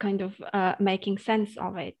started kind of making sense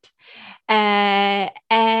of it. And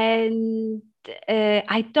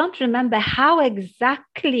I don't remember how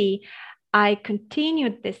exactly I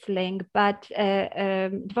continued this link, but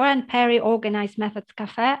Dvora and Peri organized Methods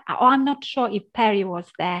Cafe. I'm not sure if Peri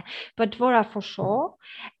was there, but Dvora for sure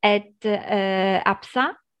at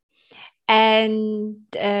APSA. And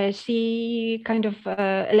she kind of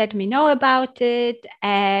let me know about it.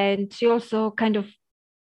 And she also kind of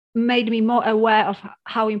made me more aware of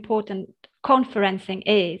how important conferencing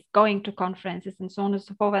is, going to conferences and so on and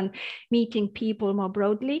so forth, and meeting people more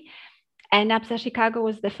broadly. And APSA Chicago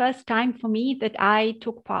was the first time for me that I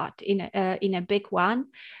took part in a big one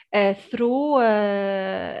through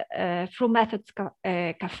Methods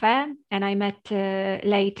Cafe, and I met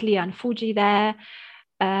late Lian Fuji there.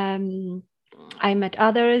 I met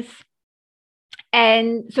others,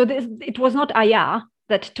 and so it was not Aya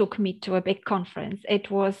that took me to a big conference.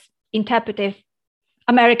 It was interpretive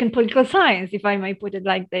American political science, if I may put it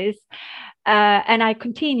like this. And I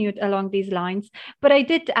continued along these lines. But I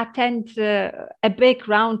did attend a big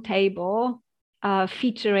round table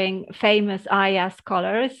featuring famous Aya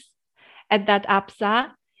scholars at that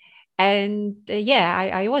APSA. And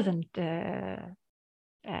I wasn't,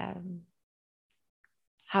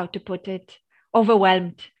 how to put it,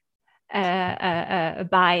 overwhelmed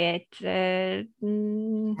by it.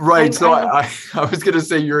 Right. I was going to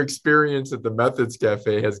say your experience at the Methods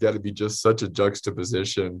Cafe has got to be just such a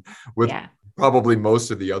juxtaposition with probably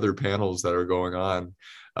most of the other panels that are going on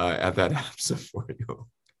at that APSA for you.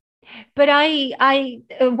 But I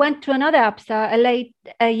went to another APSA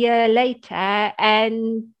a year later,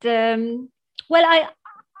 and I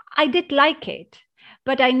did like it,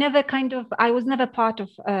 but I was never part of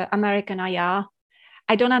American IR.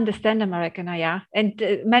 I don't understand American IR, and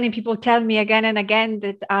many people tell me again and again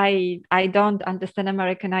that I don't understand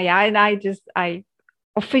American IR, and I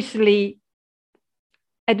officially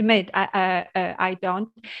admit I don't.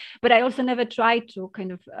 But I also never tried to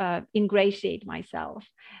kind of ingratiate myself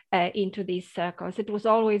into these circles. It was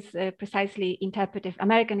always precisely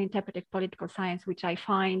American interpretive political science, which I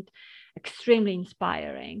find extremely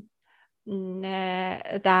inspiring,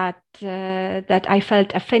 that I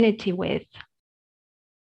felt affinity with.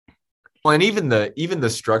 Well, and even the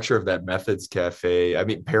structure of that Methods Cafe, I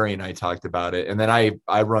mean, Peri and I talked about it, and then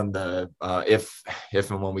I run the if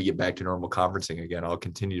and when we get back to normal conferencing again, I'll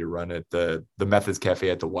continue to run it, the Methods Cafe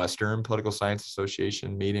at the Western Political Science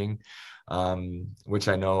Association meeting, which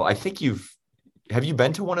I think have you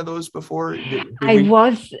been to one of those before? I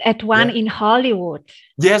was at one in Hollywood.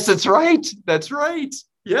 Yes, that's right.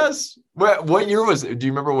 Yes. What year was it? Do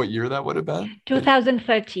you remember what year that would have been?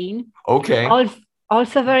 2013. Okay.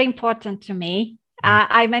 Also very important to me.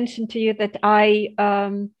 I mentioned to you that I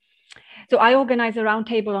So I organized a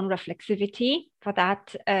roundtable on reflexivity for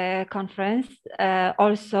that conference,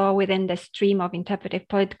 also within the stream of interpretive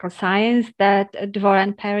political science that Dvora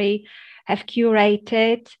and Peri have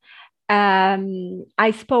curated.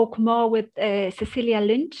 I spoke more with Cecilia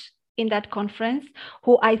Lynch in that conference,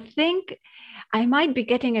 who I think, I might be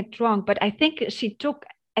getting it wrong, but I think she took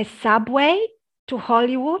a subway to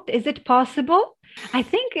Hollywood. Is it possible? I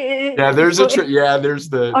think there's the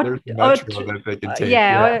metro that they can take.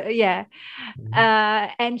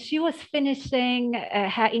 And she was finishing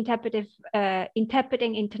her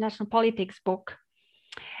interpreting international politics book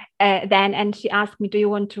then, and she asked me, do you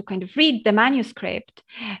want to kind of read the manuscript?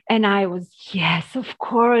 And I was, yes, of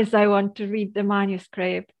course I want to read the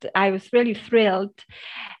manuscript. I was really thrilled.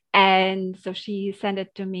 And so she sent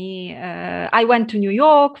it to me. I went to New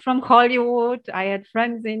York from Hollywood. I had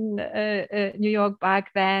friends in New York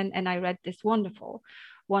back then, and I read this wonderful,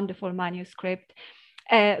 wonderful manuscript.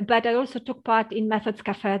 But I also took part in Methods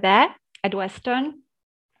Cafe there at Western.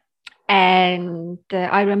 And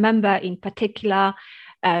I remember in particular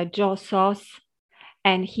Joe Sauce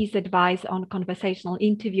and his advice on conversational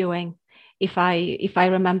interviewing, if I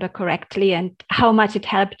remember correctly, and how much it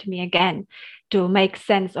helped me again to make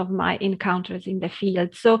sense of my encounters in the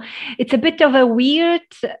field. So it's a bit of a weird,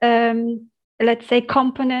 let's say,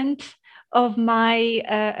 component of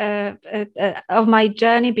my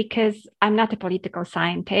journey, because I'm not a political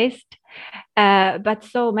scientist, but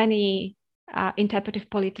so many interpretive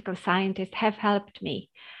political scientists have helped me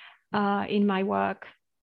in my work.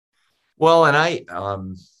 Well, and I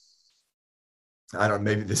don't know,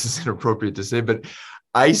 maybe this is inappropriate to say, but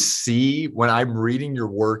I see when I'm reading your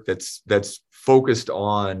work that's focused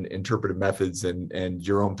on interpretive methods and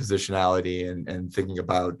your own positionality and thinking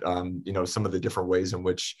about some of the different ways in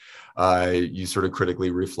which you sort of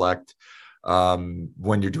critically reflect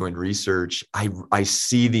when you're doing research. I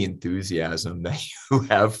see the enthusiasm that you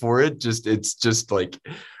have for it. It's just like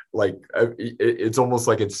it's almost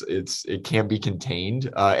like it can't be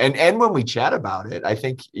contained. And when we chat about it, I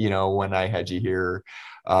think, when I had you here,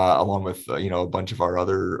 along with, a bunch of our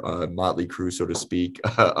other motley crew, so to speak,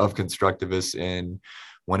 of constructivists in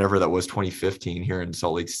whenever that was 2015 here in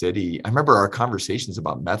Salt Lake City, I remember our conversations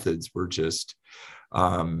about methods were just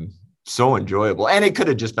so enjoyable. And it could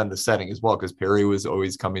have just been the setting as well, because Peri was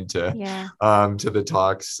always coming to the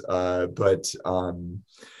talks.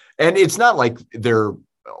 And it's not like they're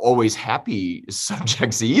always happy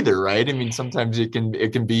subjects either, right? I mean, sometimes it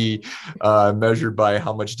can be measured by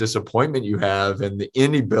how much disappointment you have and the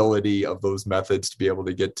inability of those methods to be able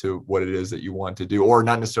to get to what it is that you want to do, or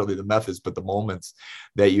not necessarily the methods, but the moments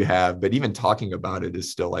that you have. But even talking about it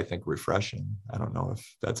is still, I think, refreshing. I don't know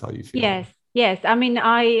if that's how you feel. Yes. I mean,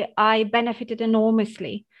 I benefited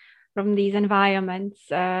enormously from these environments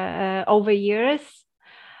over years.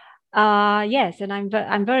 Yes, and I'm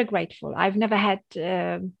very grateful. I've never had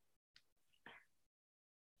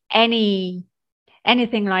anything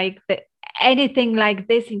like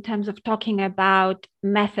this in terms of talking about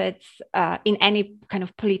methods in any kind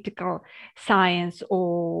of political science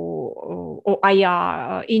or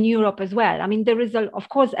IR in Europe as well. I mean, there is of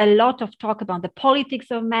course a lot of talk about the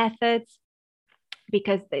politics of methods,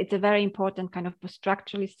 because it's a very important kind of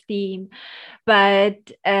post-structuralist theme, but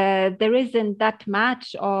there isn't that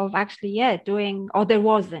much of actually, doing, or there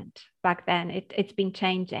wasn't back then, it's been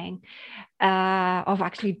changing, of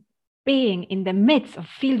actually being in the midst of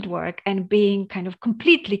fieldwork and being kind of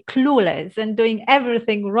completely clueless and doing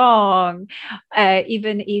everything wrong,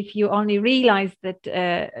 even if you only realize that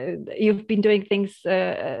you've been doing things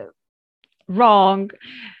wrong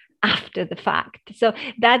after the fact. So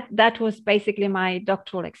that was basically my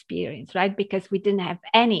doctoral experience, right? Because we didn't have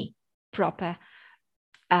any proper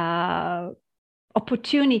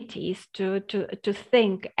opportunities to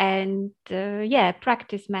think and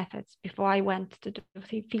practice methods before I went to do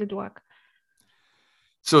field work.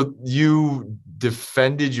 So you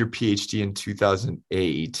defended your PhD in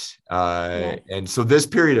 2008, yes. And so this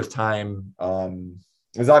period of time,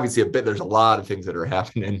 there's obviously there's a lot of things that are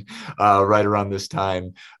happening right around this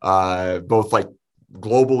time, both like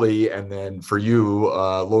globally and then for you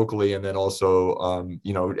locally, and then also,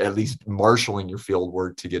 at least marshaling your field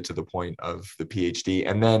work to get to the point of the PhD.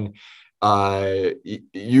 And then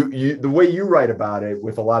you the way you write about it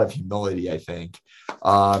with a lot of humility, I think,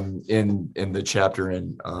 in the chapter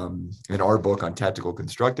in our book on tactical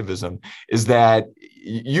constructivism, is that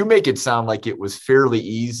you make it sound like it was fairly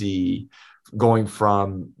easy going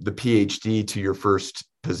from the PhD to your first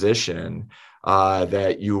position,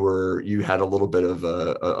 that you had a little bit of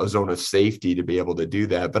a zone of safety to be able to do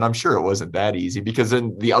that. But I'm sure it wasn't that easy, because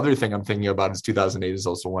then the other thing I'm thinking about is 2008 is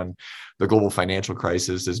also when the global financial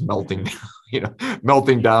crisis is melting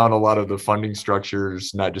down a lot of the funding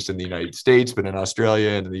structures, not just in the United States, but in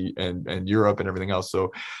Australia and Europe and everything else.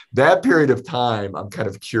 So that period of time, I'm kind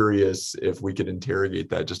of curious if we could interrogate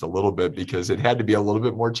that just a little bit, because it had to be a little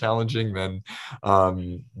bit more challenging than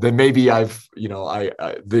maybe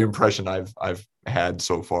the impression I've had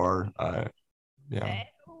so far. Yeah.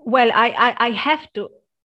 Well, I have to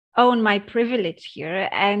own my privilege here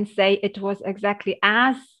and say it was exactly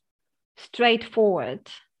as straightforward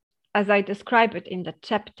as I describe it in the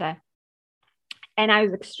chapter. And I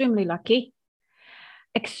was extremely lucky,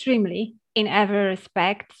 extremely, in every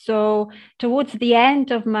respect. So towards the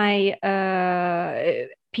end of my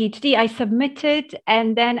PhD, I submitted,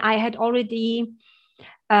 and then I had already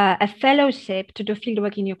a fellowship to do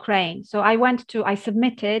fieldwork in Ukraine. So I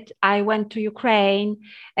submitted, I went to Ukraine,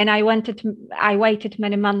 and I waited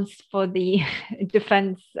many months for the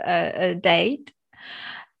defense date.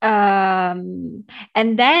 And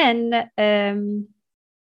then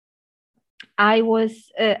I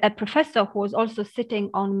was a professor who was also sitting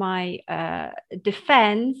on my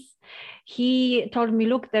defense. He told me,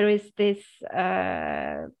 look, there is this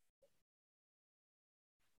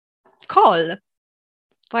call.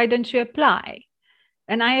 Why don't you apply?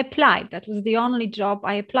 And I applied. That was the only job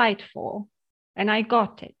I applied for. And I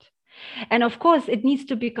got it. And of course, it needs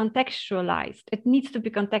to be contextualized. It needs to be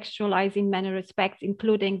contextualized in many respects,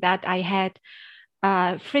 including that I had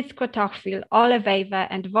Fritz Kratochwil, Olive Weber,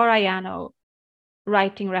 and Dvora Yanow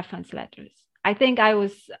writing reference letters. I think I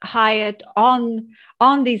was hired on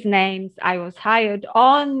these names. I was hired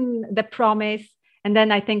on the promise. And then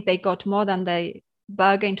I think they got more than they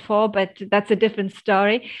bargained for, but that's a different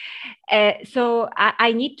story. So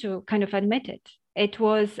I need to kind of admit it. It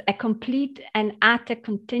was a complete and utter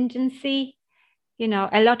contingency.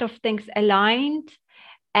 A lot of things aligned,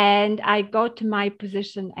 and I got my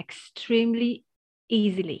position extremely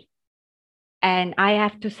easily. And I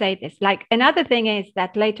have to say this, like, another thing is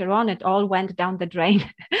that later on, it all went down the drain,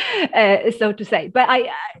 so to say. But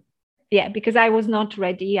because I was not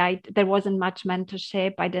ready. There wasn't much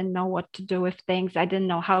mentorship. I didn't know what to do with things. I didn't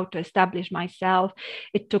know how to establish myself.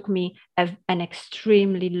 It took me an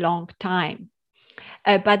extremely long time.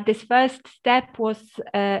 But this first step was,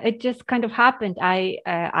 it just kind of happened.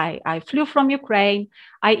 I flew from Ukraine.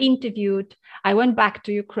 I interviewed. I went back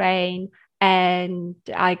to Ukraine, and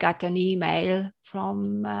I got an email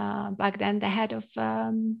from back then the head of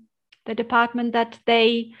the department that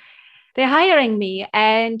they're hiring me,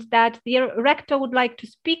 and that the rector would like to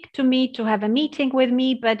speak to me, to have a meeting with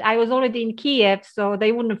me, but I was already in Kiev, so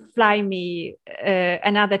they wouldn't fly me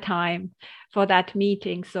another time for that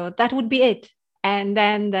meeting. So that would be it. And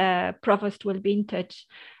then the provost will be in touch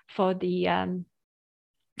for the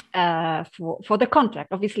for the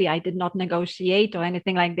contract. Obviously, I did not negotiate or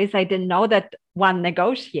anything like this. I didn't know that one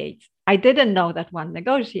negotiates. I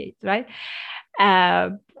right?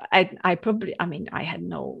 I had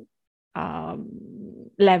no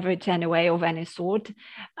leverage anyway of any sort,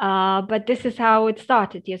 but this is how it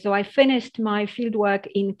started here. So I finished my fieldwork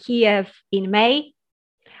in Kiev in May.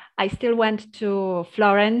 I still went to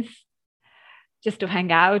Florence just to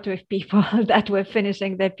hang out with people that were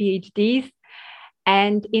finishing their PhDs.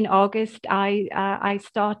 And in August, I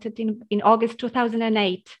started in August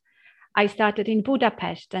 2008. I started in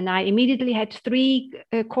Budapest, and I immediately had 3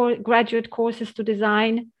 graduate courses to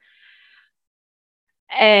design.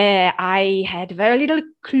 I had very little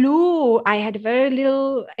clue. I had very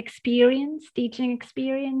little teaching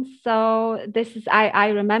experience. So I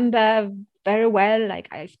remember very well, like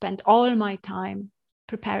I spent all my time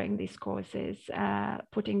preparing these courses,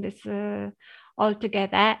 putting this all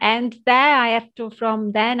together. And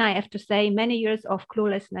from then I have to say many years of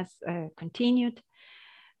cluelessness continued,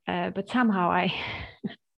 but somehow I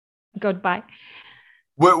got by.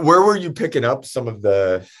 Where were you picking up some of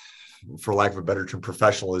the, for lack of a better term,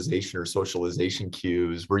 professionalization or socialization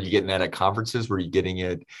cues? Were you getting that at conferences? Were you getting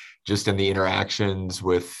it just in the interactions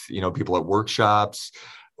with, people at workshops?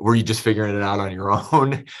 Were you just figuring it out on your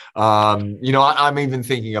own? I'm even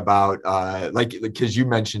thinking about, because you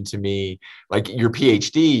mentioned to me, like your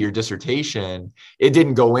PhD, your dissertation, it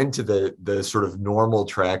didn't go into the sort of normal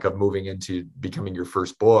track of moving into becoming your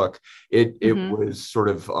first book. It was sort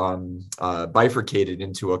of bifurcated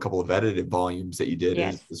into a couple of edited volumes that you did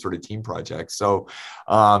as the sort of team project. So,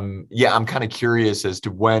 I'm kind of curious as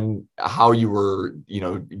to how you were,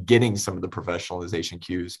 getting some of the professionalization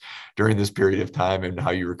cues during this period of time, and how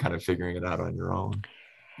you were kind of figuring it out on your own.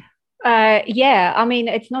 Yeah, I mean,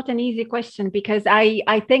 it's not an easy question because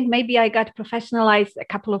I think maybe I got professionalized a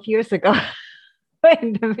couple of years ago.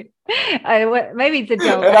 Maybe it's a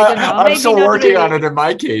joke. And I don't know. I'm Maybe still not working really. on it in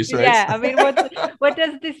my case, right? Yeah, I mean, what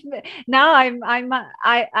does this mean? Now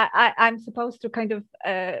I'm supposed to kind of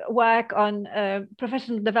work on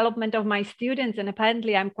professional development of my students, and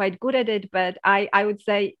apparently I'm quite good at it. But I would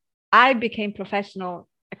say I became professional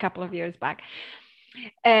a couple of years back.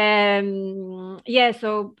 Yeah,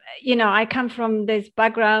 so I come from this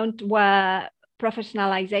background where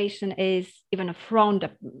professionalization is even a frowned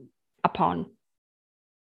upon.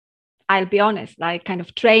 I'll be honest, like kind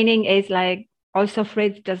of training is like, also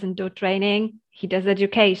Fritz doesn't do training, he does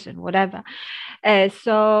education, whatever.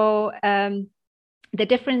 So the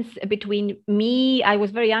difference between me, I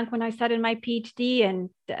was very young when I started my PhD, and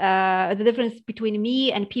the difference between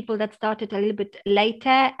me and people that started a little bit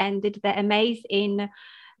later and did their MAs in,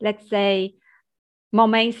 let's say, more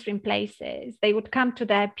mainstream places, they would come to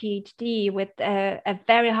their PhD with a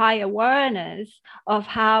very high awareness of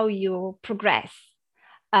how you progress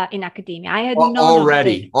in academia. I had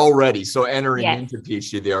already. So entering Yes. into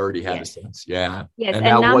PhD, they already had Yes. a sense. Yeah. Yes, And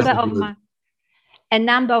a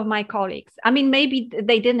number of my colleagues. I mean, maybe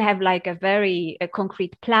they didn't have like a very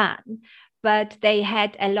concrete plan, but they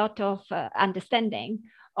had a lot of understanding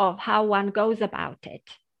of how one goes about it,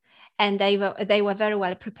 and they were very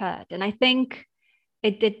well prepared. And I think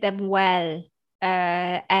it did them well.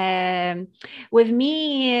 With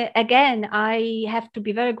me, again, I have to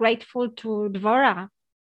be very grateful to Dvora,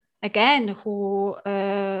 again, who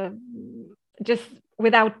just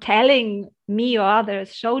without telling me or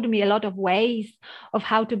others showed me a lot of ways of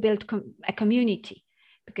how to build a community,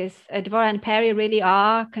 because Dvora and Peri really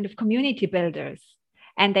are kind of community builders,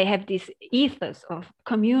 and they have this ethos of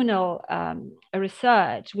communal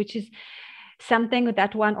research, which is something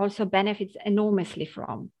that one also benefits enormously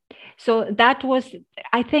from. So that was,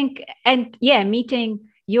 I think, and yeah, meeting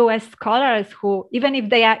US scholars who, even if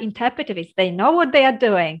they are interpretivists, they know what they are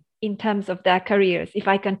doing in terms of their careers, if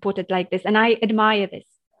I can put it like this. And I admire this.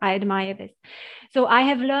 So I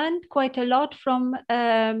have learned quite a lot from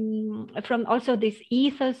also this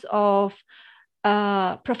ethos of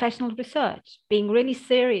professional research, being really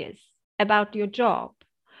serious about your job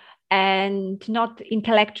and not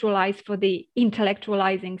intellectualize for the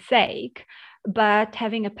intellectualizing sake, but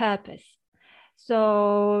having a purpose.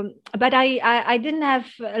 So, but I didn't have,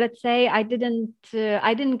 let's say, I didn't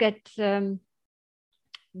get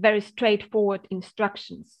very straightforward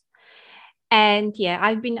instructions. And yeah,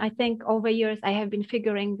 I think over years, I have been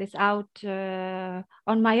figuring this out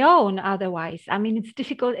on my own. Otherwise, I mean, it's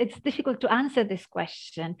difficult to answer this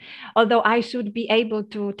question, although I should be able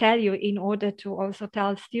to tell you in order to also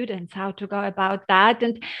tell students how to go about that.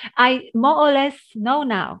 And I more or less know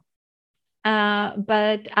now,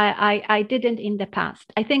 but I didn't in the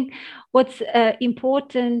past. I think what's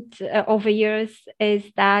important over years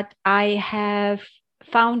is that I have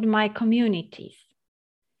found my communities.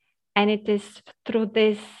 And it is through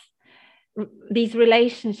these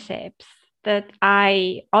relationships that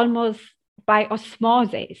I almost by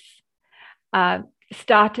osmosis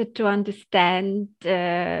started to understand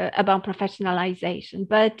about professionalization.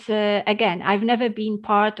 But again, I've never been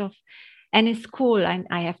part of any school,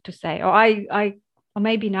 I have to say, or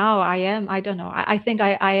maybe now I am, I don't know. I think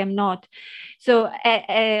I am not. So,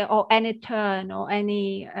 or any turn or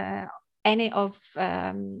any of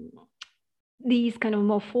these kind of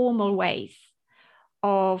more formal ways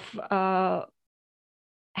of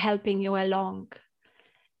helping you along.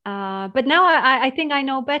 But now I think I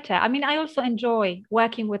know better. I mean, I also enjoy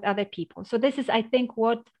working with other people. So this is, I think,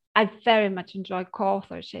 what I very much enjoy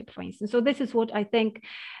co-authorship, for instance. So this is what I think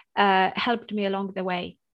helped me along the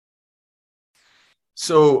way.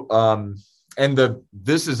 So,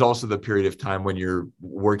 this is also the period of time when you're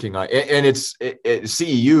working on, and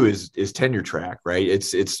CEU is tenure track, right?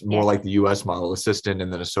 It's more like the US model, assistant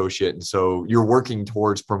and then associate. And so you're working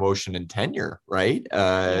towards promotion and tenure, right?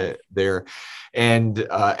 There. And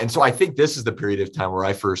so I think this is the period of time where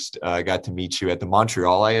I first got to meet you at the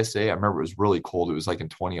Montreal ISA. I remember it was really cold. It was like in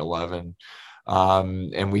 2011.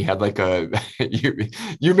 And we had like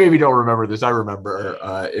you maybe don't remember this. I remember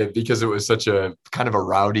it because it was such a kind of a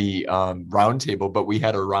rowdy roundtable, but we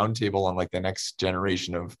had a roundtable on like the next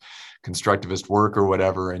generation of constructivist work or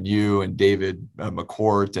whatever. And you and David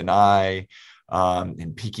McCourt and I,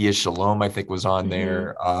 and Pikia Shalom, I think was on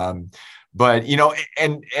there. But, you know,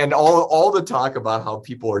 and all the talk about how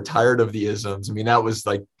people are tired of the isms. I mean, that was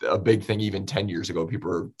like a big thing even 10 years ago. People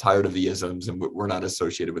are tired of the isms and we're not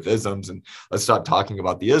associated with isms, and let's stop talking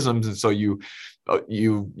about the isms. And so you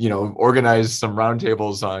organize some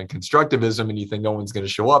roundtables on constructivism and you think no one's going to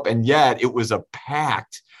show up. And yet it was a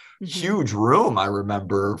packed, huge room, I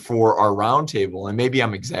remember, for our roundtable. And maybe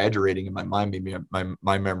I'm exaggerating in my mind. Maybe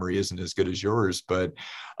my memory isn't as good as yours, but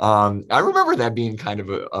I remember that being kind of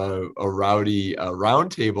a rowdy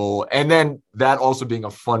roundtable. And then that also being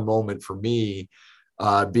a fun moment for me,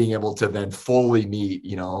 being able to then fully meet,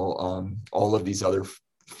 all of these other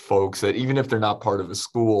folks that even if they're not part of a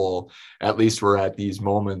school, at least we're at these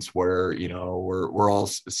moments where, we're all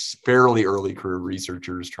fairly early career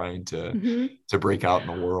researchers trying to break out in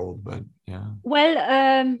the world. But yeah.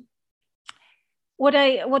 Well,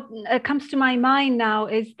 what comes to my mind now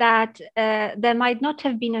is that there might not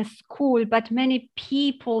have been a school, but many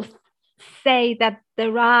people say that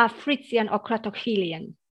there are Fritzian or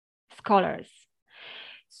Kratochwilian scholars.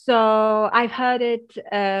 So I've heard it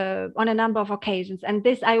on a number of occasions, and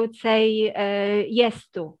this I would say yes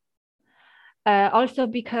to. Also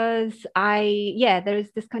because there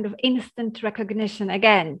is this kind of instant recognition,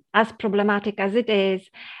 again, as problematic as it is,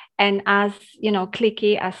 and as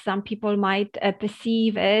cliquey as some people might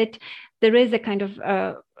perceive it, there is a kind of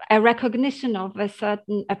a recognition of a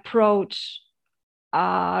certain approach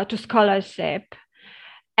to scholarship.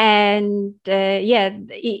 And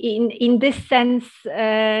in this sense,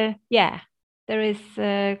 there is.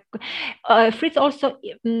 Fritz also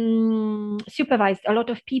supervised a lot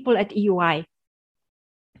of people at EUI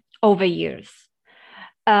over years.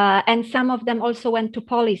 And some of them also went to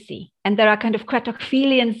policy. And there are kind of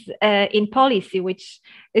Kratochwilians in policy, which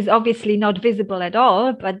is obviously not visible at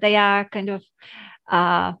all, but they are kind of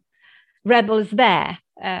rebels there,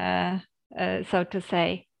 so to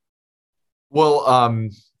say. Well,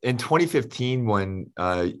 in 2015, when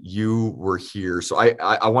you were here, so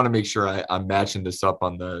I want to make sure I'm matching this up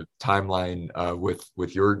on the timeline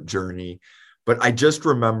with your journey, but I just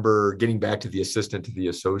remember getting back to the assistant to the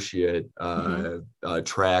associate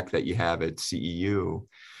track that you have at CEU.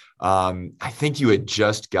 I think you had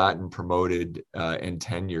just gotten promoted and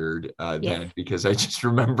tenured then, because I just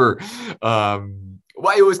remember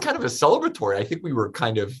well, it was kind of a celebratory. I think we were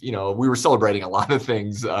kind of, we were celebrating a lot of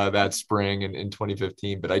things that spring in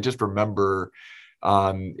 2015, but I just remember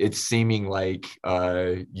it seeming like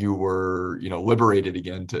you were, liberated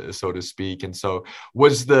again, so to speak. And so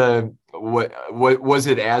was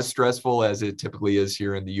it as stressful as it typically is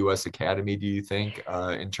here in the U.S. Academy, do you think,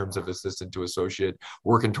 in terms of assistant to associate,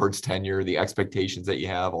 working towards tenure, the expectations that you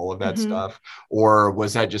have, all of that stuff? Or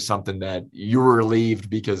was that just something that you were relieved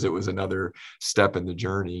because it was another step in the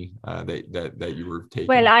journey that you were taking?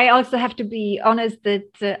 Well, I also have to be honest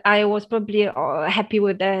that I was probably happy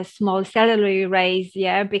with a small salary raise,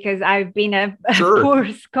 because I've been a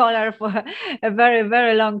poor scholar for a very,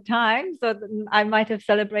 very long time. So I might have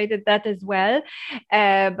celebrated that as well,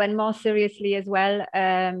 but more seriously as well,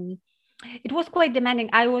 it was quite demanding.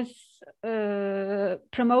 I was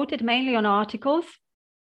promoted mainly on articles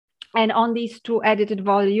and on these 2 edited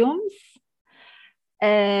volumes,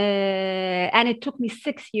 and it took me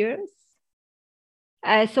 6 years.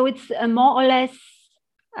 So it's more or less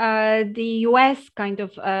the US kind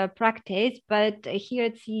of practice, but here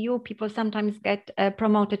at CEU people sometimes get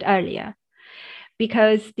promoted earlier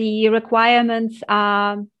because the requirements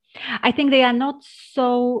are, I think they are not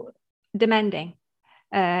so demanding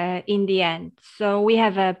in the end. So we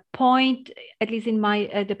have a point, at least in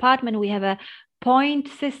my department, we have a point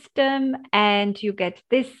system, and you get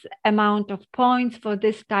this amount of points for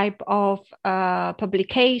this type of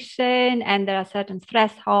publication, and there are certain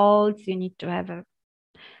thresholds. You need to have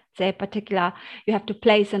you have to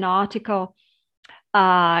place an article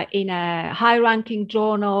in a high-ranking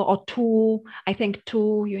journal, or 2, I think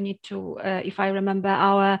 2, you need to, if I remember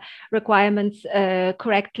our requirements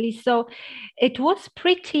correctly. So it was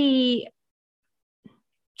pretty,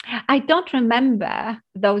 I don't remember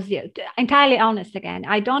those years, entirely honest again,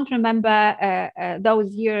 I don't remember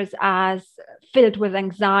those years as filled with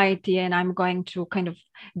anxiety and I'm going to kind of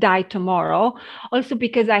die tomorrow. Also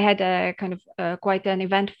because I had a kind of quite an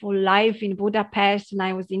eventful life in Budapest, and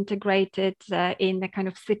I was integrated in the kind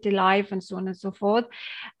of city life and so on and so forth.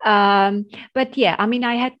 But yeah, I mean,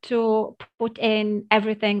 I had to put in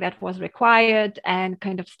everything that was required, and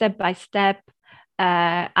kind of step by step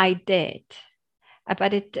I did.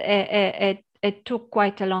 But it took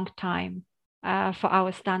quite a long time for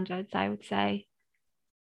our standards, I would say.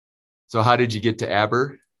 So how did you get to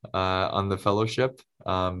Aber on the fellowship?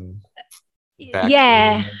 back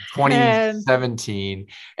in 2017.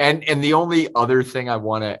 And the only other thing I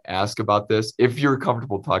want to ask about this, if you're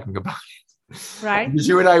comfortable talking about it, right? Because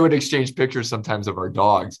you and I would exchange pictures sometimes of our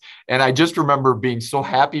dogs. And I just remember being so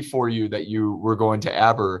happy for you that you were going to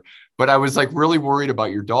Aber, but I was like really worried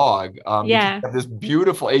about your dog. Yeah. You have this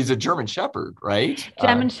beautiful, he's a German Shepherd, right?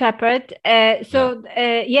 German Shepherd. That's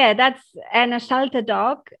an Ashalter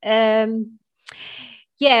dog.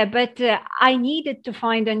 But I needed to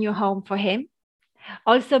find a new home for him.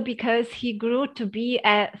 Also because he grew to be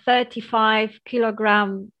a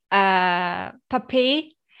 35-kilogram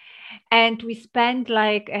puppy. And we spent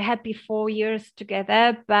like a happy 4 years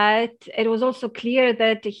together. But it was also clear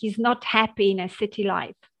that he's not happy in a city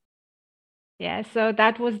life. Yeah, so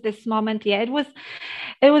that was this moment. Yeah, it was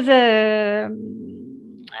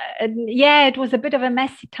a bit of a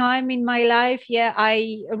messy time in my life. Yeah,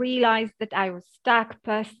 I realized that I was stuck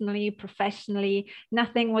personally, professionally.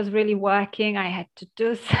 Nothing was really working. I had to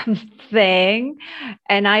do something.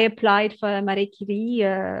 And I applied for a Marie Curie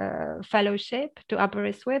fellowship to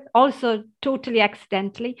Aberystwyth, also totally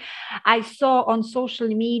accidentally. I saw on social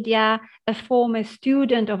media a former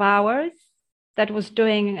student of ours that was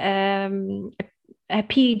doing a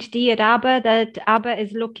PhD at Aber, that Aber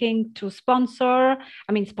is looking to sponsor.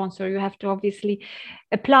 You have to obviously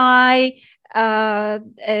apply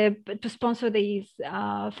to sponsor these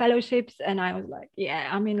fellowships. And I was like,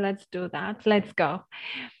 let's do that. Let's go.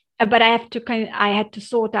 But I had to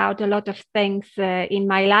sort out a lot of things in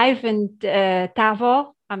my life. And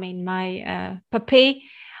Tavo, my puppy,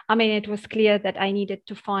 it was clear that I needed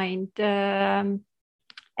to find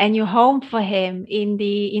a new home for him in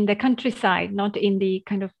the countryside, not in the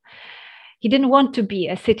kind of, he didn't want to be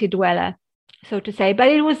a city dweller, so to say. But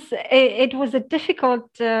it was a difficult,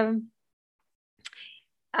 I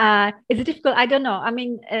don't know.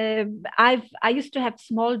 I used to have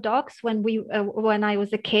small dogs when I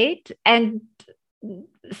was a kid, and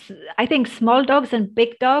I think small dogs and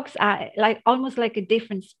big dogs are like almost like a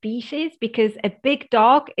different species, because a big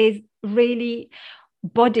dog is really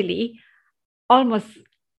bodily, almost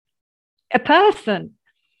a person.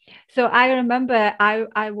 So I remember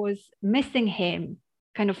I was missing him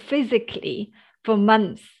kind of physically for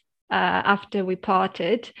months after we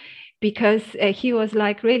parted, because he was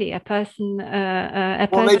like really a person in my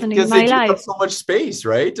life. Because they take up so much space,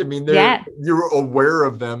 right? You're aware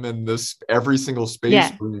of them in every single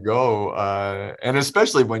space where you go, and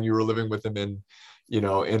especially when you were living with them in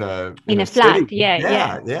a flat. City.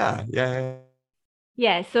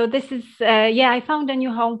 Yeah. So this is I found a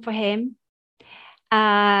new home for him.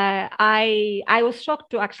 I was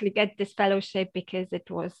shocked to actually get this fellowship because it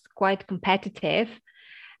was quite competitive,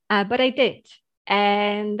 but I did.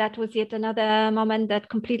 And that was yet another moment that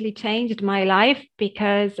completely changed my life,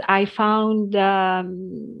 because I found a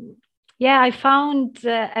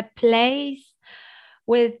place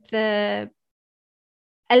with a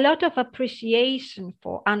lot of appreciation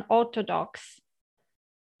for unorthodox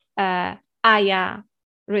Aya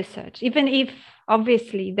research, even if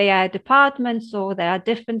obviously they are departments or there are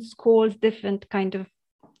different schools, different kind of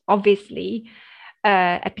obviously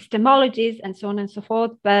epistemologies and so on and so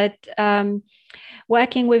forth. But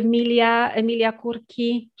working with Emilia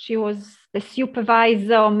Kurki, she was the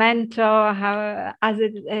supervisor, mentor, as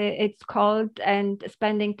it's called, and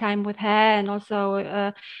spending time with her, and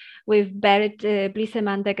also with Berit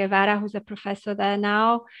Bliseman de Guevara, who's a professor there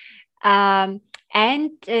now, and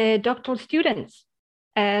doctoral students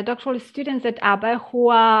at Aber who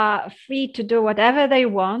are free to do whatever they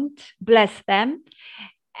want, bless them,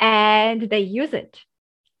 and they use it.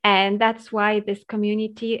 And that's why this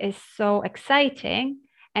community is so exciting,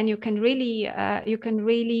 and you can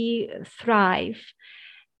really thrive.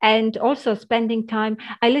 And also spending time.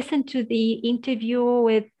 I listened to the interview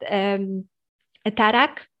with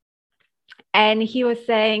Tarak, and he was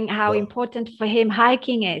saying how important for him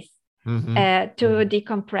hiking is. To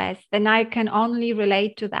decompress. And I can only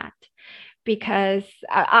relate to that, because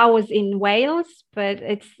I was in Wales, but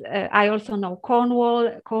I also know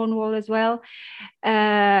Cornwall as well,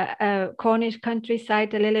 Cornish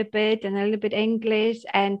countryside a little bit, and a little bit English,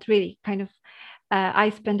 and really kind of I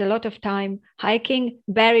spend a lot of time hiking.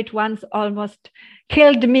 Berit once almost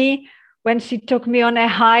killed me when she took me on a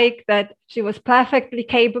hike that she was perfectly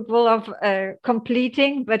capable of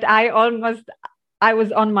completing, but I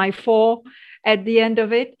was on my 4 at the end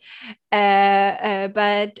of it. Those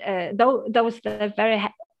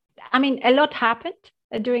are a lot happened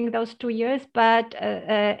during those 2 years, but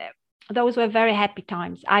those were very happy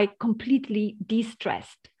times. I completely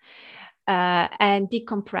de-stressed and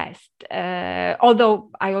decompressed.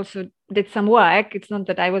 Although I also did some work. It's not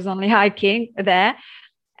that I was only hiking there.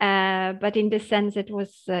 But in this sense, it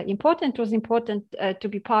was important. It was important to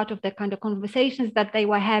be part of the kind of conversations that they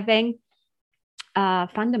were having,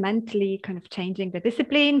 fundamentally kind of changing the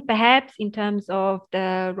discipline, perhaps in terms of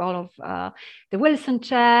the role of the Wilson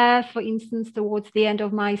Chair, for instance, towards the end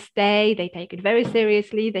of my stay. They take it very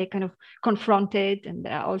seriously. They kind of confront it, and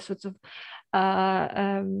there are all sorts of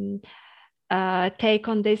take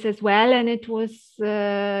on this as well. And it was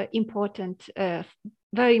important,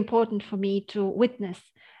 very important for me to witness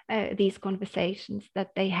these conversations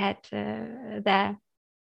that they had there.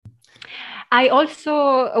 I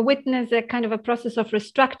also witnessed a kind of a process of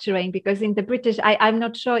restructuring, because in the British, I'm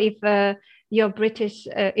not sure if your British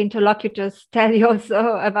interlocutors tell you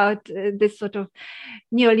also about this sort of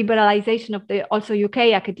neoliberalization of the also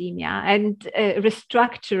UK academia, and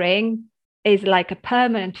restructuring is like a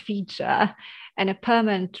permanent feature and a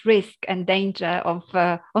permanent risk and danger of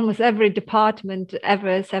almost every department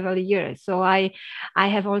every several years. So I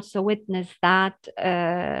have also witnessed that,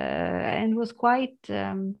 and was quite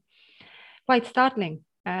startling,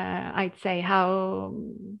 I'd say, how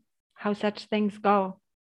such things go.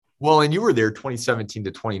 Well, and you were there 2017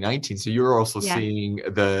 to 2019, so you were also seeing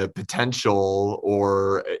the potential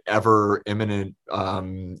or ever imminent,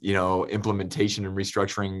 implementation and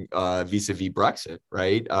restructuring vis-a-vis Brexit,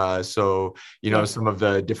 right? So, some of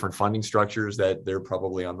the different funding structures that they're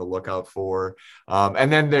probably on the lookout for,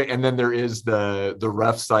 and then there is the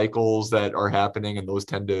ref cycles that are happening, and those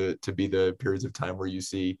tend to be the periods of time where you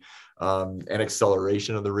see an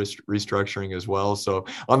acceleration of the restructuring as well. So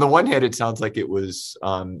on the one hand, it sounds like it was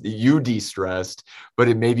you de-stressed, but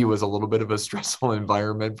it maybe was a little bit of a stressful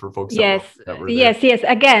environment for folks. Yes, that were there. Yes.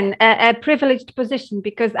 Again, a privileged position,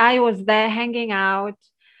 because I was there hanging out,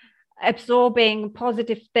 absorbing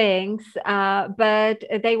positive things, but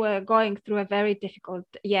they were going through a very difficult.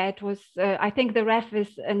 It was. I think the ref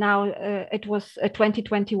is now. It was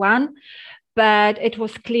 2021, but it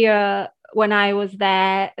was clear when I was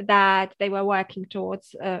there that they were working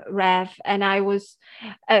towards REV, and I was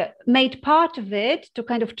made part of it to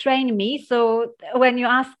kind of train me. So when you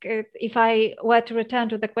ask if I were to return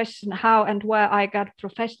to the question how and where I got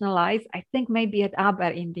professionalized, I think maybe at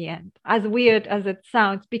Aber in the end, as weird as it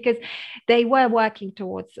sounds, because they were working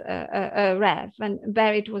towards REV, and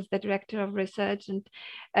Berit was the director of research, and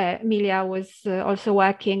Milia was also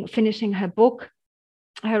finishing her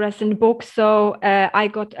recent book. So I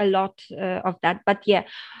got a lot of that, but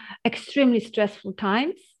extremely stressful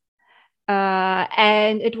times.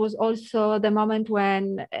 And it was also the moment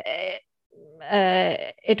when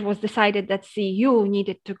it was decided that CU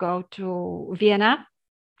needed to go to Vienna.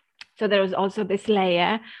 So there was also this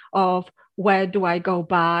layer of where do I go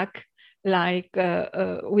back, like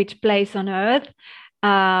which place on earth.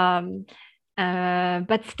 But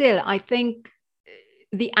still, I think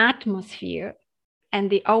the atmosphere and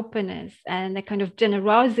the openness and the kind of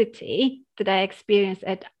generosity that I experienced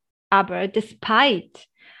at Aber, despite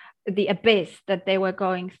the abyss that they were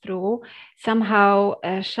going through, somehow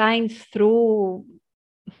shines through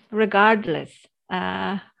regardless,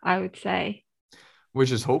 I would say.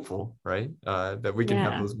 Which is hopeful, right? That we can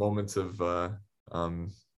have those moments of,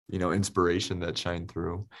 inspiration that shine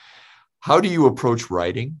through. How do you approach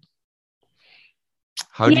writing?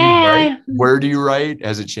 How do you write? Where do you write?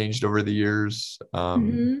 Has it changed over the years? I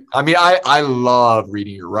mean, I love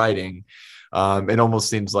reading your writing. It almost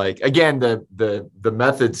seems like, again, the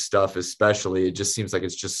method stuff, especially, it just seems like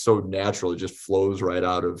it's just so natural. It just flows right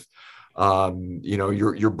out of,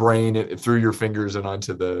 your brain through your fingers and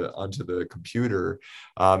onto the computer.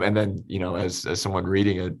 And then, as someone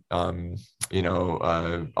reading it, onto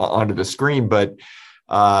the screen. But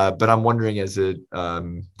I'm wondering,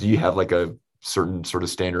 do you have like a certain sort of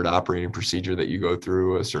standard operating procedure that you go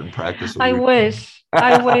through, a certain practice? I wish,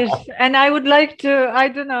 and I would like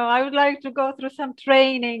to go through some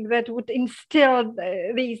training that would instill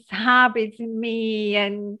these habits in me.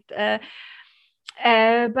 And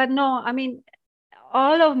but no, I mean,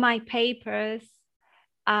 all of my papers,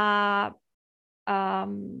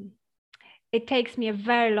 it takes me a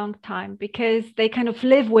very long time because they kind of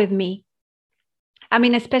live with me. I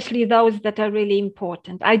mean, especially those that are really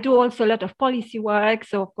important. I do also a lot of policy work,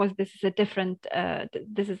 so of course this is a different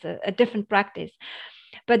practice.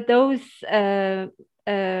 But those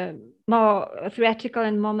more theoretical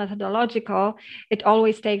and more methodological, it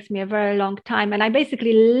always takes me a very long time, and I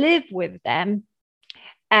basically live with them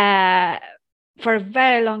for a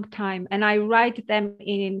very long time, and I write them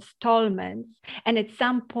in installments. And at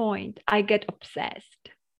some point, I get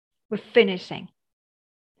obsessed with finishing.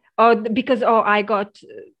 Or because I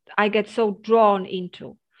get so drawn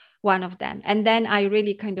into one of them, and then I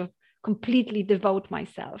really kind of completely devote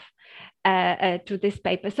myself to this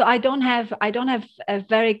paper. So I don't have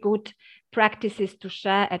very good practices to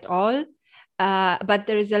share at all. But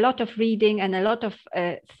there is a lot of reading and a lot of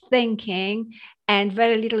thinking and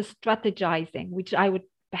very little strategizing, which I would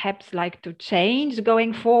perhaps like to change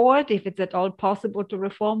going forward, if it's at all possible to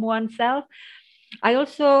reform oneself. I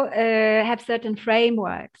also have certain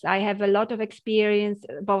frameworks. I have a lot of experience,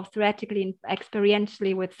 both theoretically and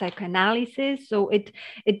experientially, with psychoanalysis. So it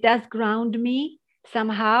does ground me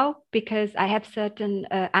somehow, because I have certain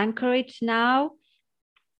anchorage now,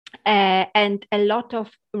 and a lot of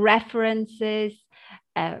references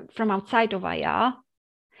from outside of IR.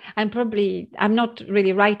 I'm not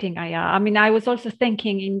really writing IR. I mean, I was also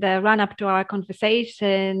thinking in the run-up to our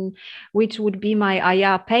conversation, which would be my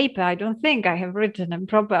IR paper. I don't think I have written a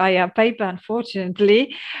proper IR paper,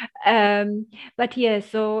 unfortunately. But yeah,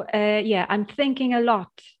 so I'm thinking a lot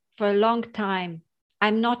for a long time.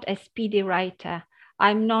 I'm not a speedy writer.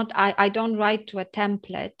 I don't write to a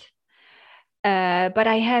template. But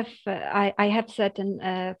I have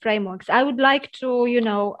certain frameworks. I would like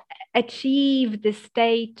to, achieve the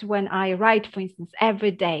state when I write, for instance,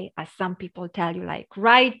 every day, as some people tell you, like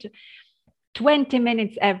write 20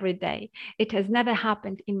 minutes every day. It has never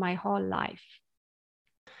happened in my whole life.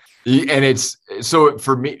 And it's so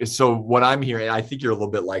for me. So what I'm hearing, I think you're a little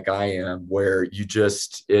bit like I am, where you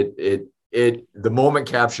just the moment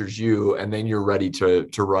captures you, and then you're ready to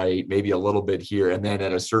write maybe a little bit here, and then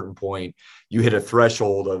at a certain point you hit a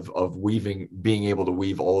threshold of being able to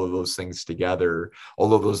weave all of those things together,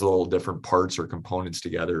 all of those little different parts or components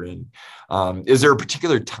together. And is there a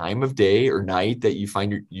particular time of day or night that you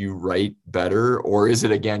find you write better, or is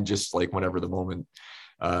it again just like whenever the moment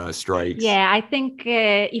strikes? Yeah, I think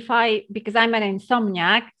because I'm an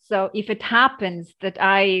insomniac, so if it happens that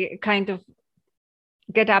I kind of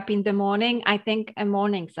get up in the morning, I think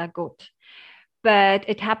mornings are good, but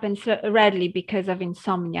it happens rarely because of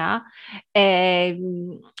insomnia.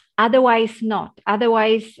 Otherwise not.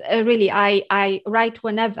 Otherwise, really, I write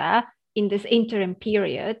whenever in this interim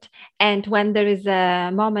period. And when there is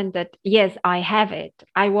a moment that, yes, I have it,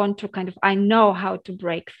 I want to I know how to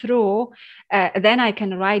break through, then I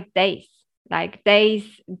can write days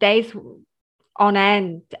on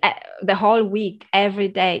end, the whole week, every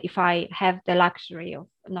day, if I have the luxury of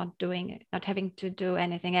not having to do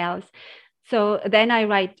anything else. So then I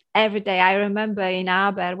write every day. I remember in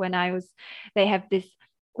Aber when they have this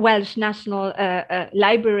Welsh National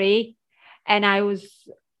Library, and I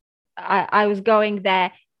was going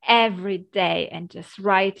there every day and just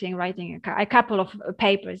writing a couple of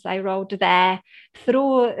papers I wrote there,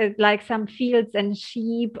 through like some fields and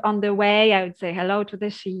sheep. On the way I would say hello to the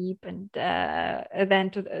sheep, and then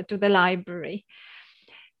to the library.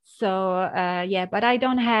 So but I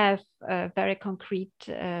don't have very concrete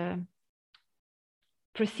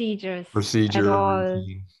procedure at all.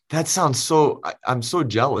 Routine. That sounds I'm so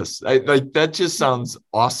jealous. That just sounds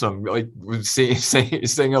awesome. Like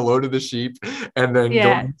saying hello to the sheep, and then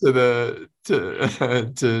going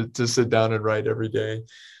to sit down and write every day.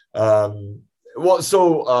 Well,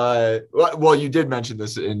 you did mention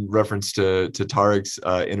this in reference to Tarek's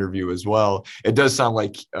interview as well. It does sound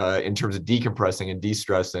like in terms of decompressing and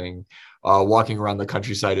de-stressing, walking around the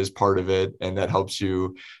countryside is part of it, and that helps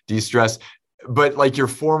you de-stress. But like your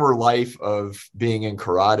former life of being in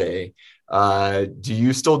karate, do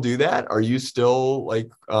you still do that? Are you still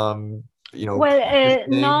like, Well,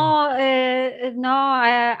 no.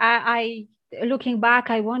 I looking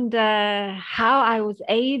back, I wonder how I was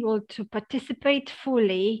able to participate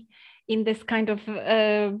fully in this kind of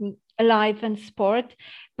life and sport.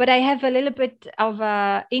 But I have a little bit of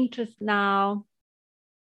interest now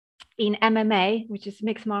in MMA, which is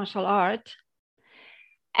mixed martial art.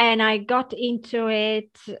 And I got into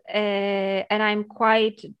it, and I'm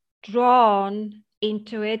quite drawn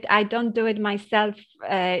into it. I don't do it myself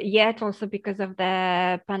yet, also because of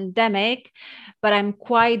the pandemic, but I'm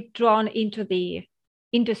quite drawn into the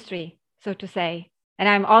industry, so to say. And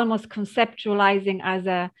I'm almost conceptualizing as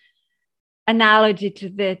a analogy to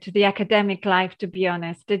the academic life, to be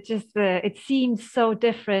honest. It seems so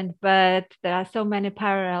different, but there are so many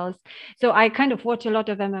parallels. So I kind of watch a lot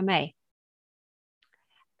of MMA.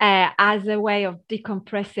 As a way of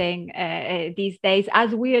decompressing these days,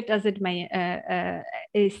 as weird as it may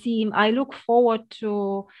seem. I look forward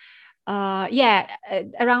to,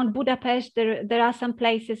 around Budapest, there are some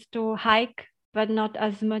places to hike, but not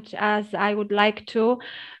as much as I would like to.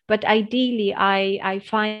 But ideally, I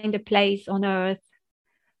find a place on Earth,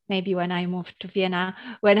 maybe when I move to Vienna,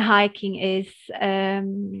 when hiking is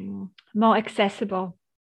more accessible.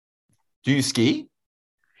 Do you ski?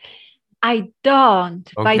 I don't.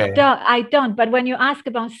 Okay. I don't. But when you ask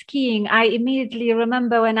about skiing, I immediately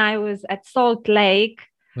remember when I was at Salt Lake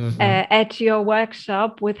at your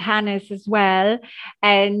workshop with Hannes as well,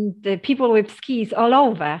 and people with skis all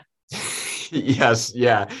over. Yes,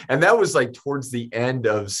 yeah. And that was like towards the end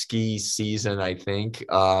of ski season, I think,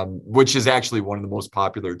 which is actually one of the most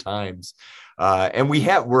popular times. And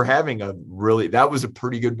we're having that was a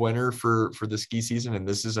pretty good winter for the ski season. And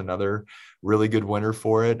this is another really good winter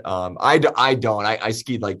for it. I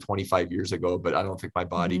skied like 25 years ago, but I don't think my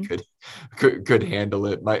body could handle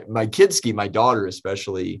it. My kids ski, my daughter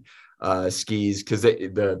especially skis, because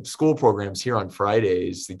the school programs here on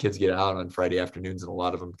Fridays, the kids get out on Friday afternoons, and a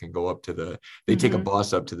lot of them can go up to they take a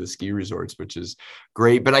bus up to the ski resorts, which is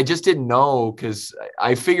great. But I just didn't know, because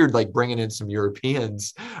I figured like bringing in some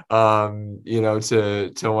Europeans, to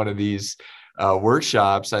one of these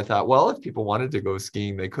workshops, I thought, well, if people wanted to go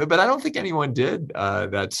skiing, they could, but I don't think anyone did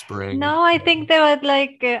that spring. No, I think there were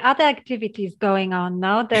like other activities going on.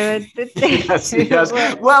 No, there were. Yes.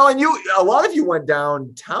 Well, and a lot of you went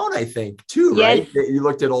downtown, I think, too, right? Yes. You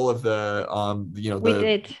looked at all of the, we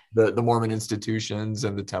did. The Mormon institutions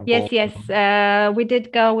and the temple. Yes. We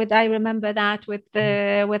did go I remember that with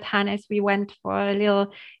Hannes, we went for a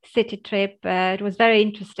little city trip. It was very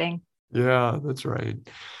interesting. Yeah, that's right.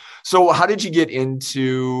 So how did you get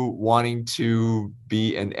into wanting to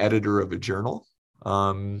be an editor of a journal?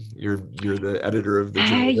 You're the editor of the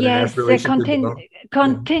journal. Yes,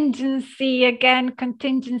 contingency again.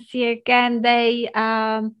 They,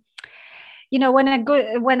 when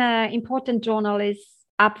an important journal is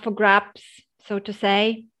up for grabs, so to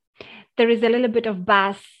say, there is a little bit of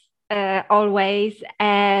buzz always,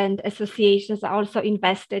 and associations are also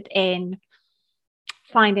invested in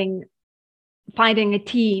finding a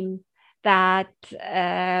team that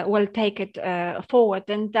will take it forward.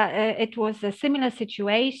 And it was a similar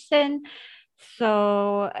situation.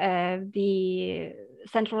 So the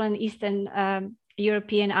Central and Eastern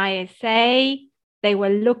European ISA, they were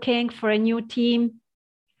looking for a new team,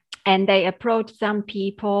 and they approached some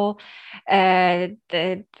people. They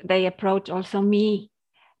approached also me,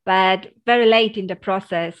 but very late in the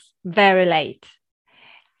process, very late.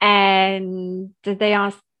 And they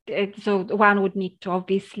asked, so one would need to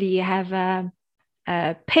obviously have a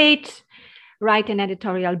pitch, write an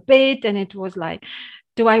editorial bid, and it was like,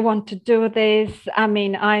 do I want to do this? I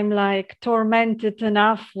mean, I'm like tormented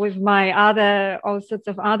enough with my all sorts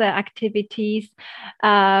of other activities.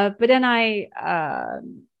 But then I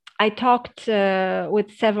talked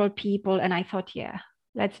with several people, and I thought, yeah,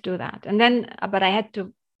 let's do that. And then, but I had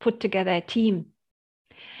to put together a team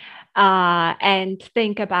and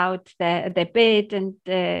think about the bid. And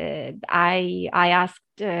I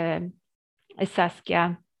asked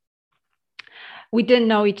Saskia. We didn't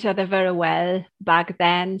know each other very well back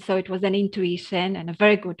then, so it was an intuition, and a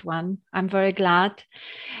very good one. I'm very glad.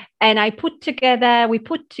 And we put together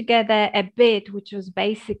a bid which was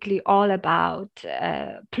basically all about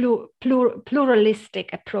pluralistic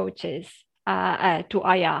approaches to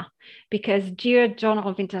IR, because GIR, Journal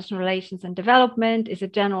of International Relations and Development, is a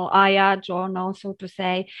general IR journal, so to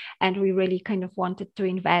say, and we really kind of wanted to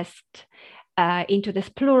invest into this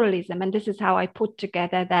pluralism. And this is how I put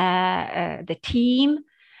together the team.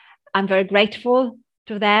 I'm very grateful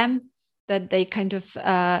to them that they kind of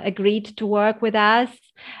agreed to work with us.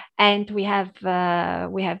 And we have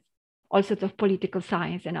all sorts of political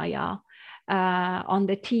science and IR on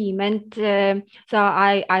the team. And so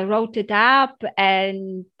I wrote it up,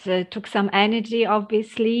 and took some energy,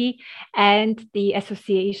 obviously, and the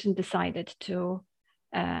association decided to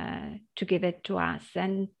give it to us.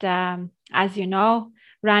 And as you know,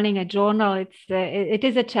 running a journal, it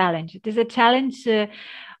is a challenge. It is a challenge to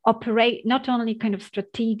operate not only kind of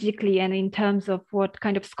strategically and in terms of what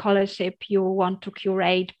kind of scholarship you want to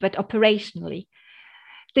curate, but operationally.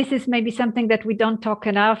 This is maybe something that we don't talk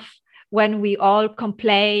enough when we all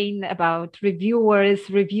complain about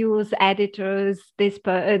reviews, editors, this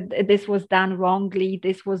was done wrongly,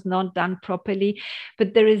 this was not done properly.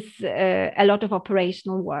 But there is a lot of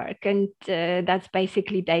operational work, and that's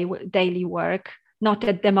basically daily work. Not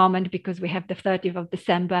at the moment, because we have the 30th of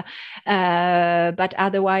December. But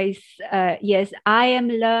otherwise, yes, I am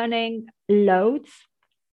learning loads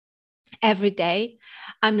every day.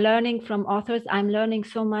 I'm learning from authors. I'm learning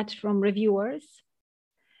so much from reviewers.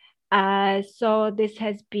 So this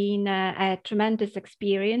has been a tremendous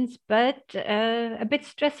experience, but a bit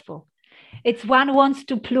stressful. One wants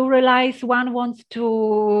to pluralize, one wants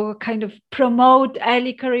to kind of promote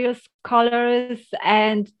early career scholars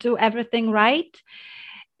and do everything right.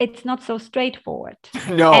 it's not so straightforward.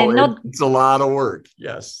 No, it's a lot of work.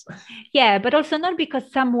 Yes. Yeah, but also not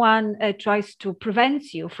because someone tries to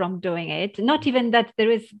prevent you from doing it. Not even that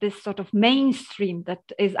there is this sort of mainstream that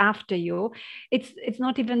is after you. It's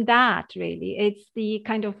not even that really. It's the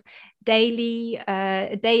kind of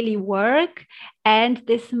daily work, and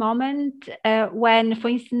this moment when, for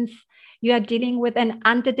instance, you are dealing with an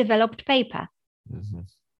underdeveloped paper. Mm-hmm.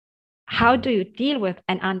 How do you deal with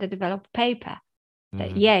an underdeveloped paper?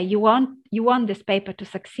 Mm-hmm. Yeah, you want this paper to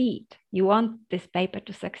succeed. You want this paper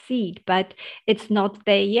to succeed, but it's not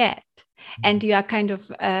there yet. Mm-hmm. And you are kind of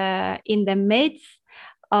in the midst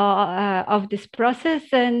of this process.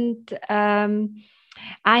 And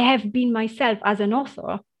I have been myself as an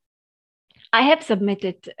author. I have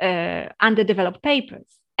submitted underdeveloped papers,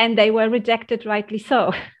 and they were rejected, rightly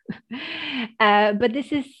so. But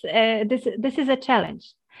this is a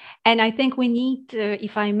challenge. And I think we need,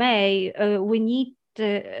 if I may, we need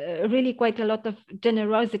really quite a lot of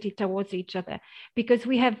generosity towards each other, because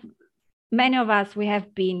many of us, we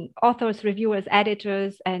have been authors, reviewers,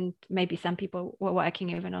 editors, and maybe some people were working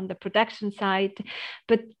even on the production side.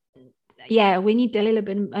 But yeah, we need a little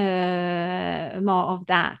bit more of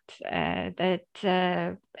that.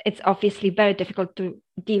 It's obviously very difficult to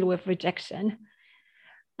deal with rejection,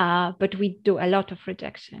 but we do a lot of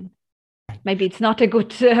rejection. Maybe it's not a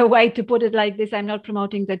good way to put it like this. I'm not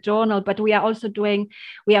promoting the journal, but we are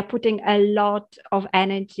putting a lot of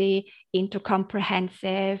energy into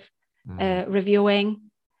comprehensive reviewing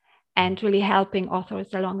and really helping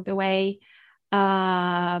authors along the way.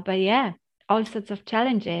 But yeah, all sorts of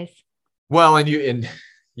challenges. Well, and you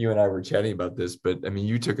and I were chatting about this, but I mean,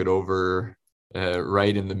 you took it over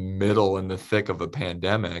right in the thick of a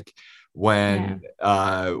pandemic. When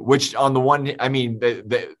which on the one, I mean,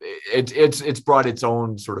 it's brought its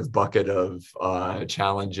own sort of bucket of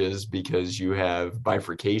challenges, because you have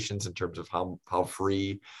bifurcations in terms of how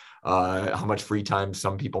much free time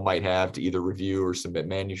some people might have to either review or submit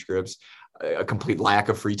manuscripts, a complete lack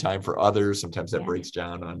of free time for others. Sometimes that breaks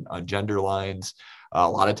down on gender lines. A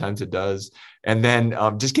lot of times it does. And then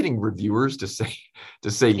just getting reviewers to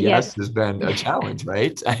say yes has been a challenge,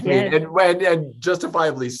 right? I mean, and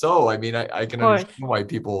justifiably so. I mean, I can understand why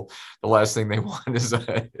people, the last thing they want is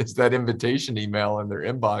that invitation email in their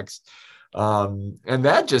inbox. And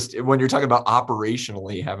that just, when you're talking about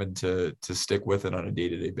operationally having to stick with it on a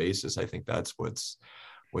day-to-day basis, I think that's what's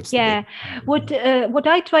what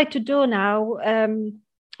I try to do now.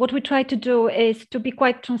 What we try to do is to be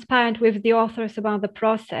quite transparent with the authors about the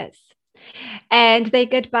process. And they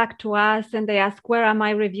get back to us and they ask, where are my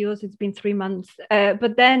reviews? It's been 3 months.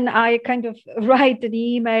 But then I kind of write an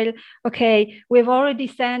email. Okay, we've already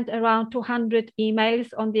sent around 200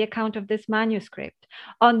 emails on the account of this manuscript.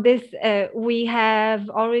 On this, we have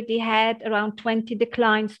already had around 20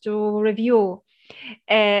 declines to review.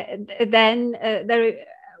 Then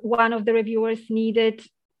one of the reviewers needed,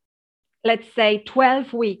 let's say,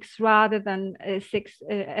 12 weeks rather than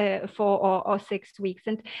 4 or 6 weeks.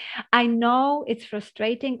 And I know it's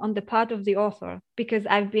frustrating on the part of the author, because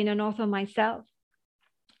I've been an author myself.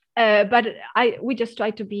 But we just try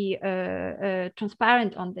to be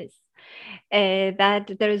transparent on this,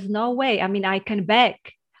 that there is no way. I mean, I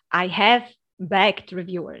have begged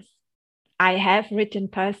reviewers. I have written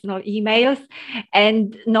personal emails,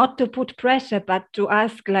 and not to put pressure, but to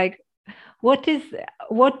ask, like, what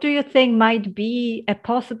do you think might be a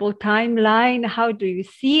possible timeline? How do you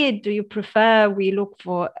see it? Do you prefer we look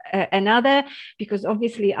for another? Because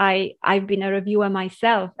obviously I've been a reviewer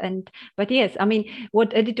myself. But yes, I mean,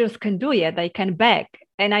 what editors can do, they can beg.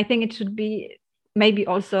 And I think it should be maybe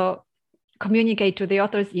also communicate to the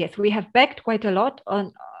authors, yes, we have begged quite a lot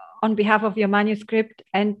on behalf of your manuscript,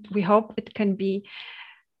 and we hope it can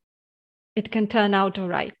turn out all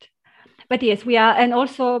right. But yes, we are. And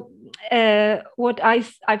also what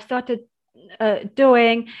I've started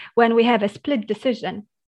doing when we have a split decision,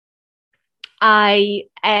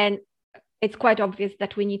 and it's quite obvious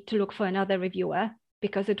that we need to look for another reviewer,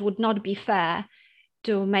 because it would not be fair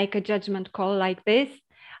to make a judgment call like this.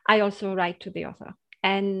 I also write to the author,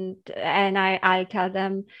 and I'll tell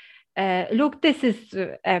them, look, this is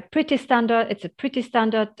pretty standard. It's a pretty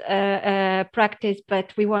standard practice,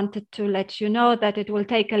 but we wanted to let you know that it will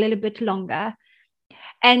take a little bit longer.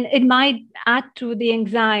 And it might add to the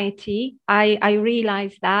anxiety. I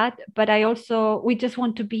realize that, but we just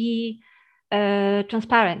want to be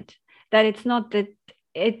transparent, that it's not that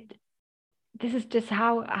this is just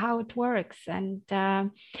how it works. And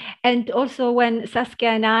also when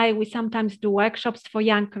Saskia and we sometimes do workshops for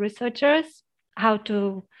young researchers, how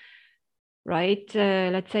to write,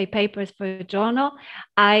 let's say, papers for a journal.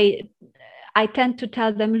 I I tend to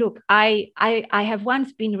tell them, look, I have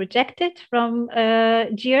once been rejected from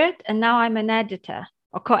JIRD, and now I'm an editor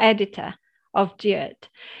or co-editor of JIRD.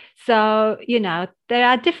 So, there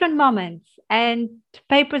are different moments, and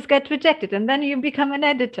papers get rejected, and then you become an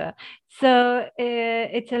editor. So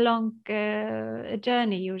it's a long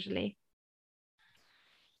journey usually.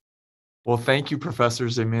 Well, thank you, Professor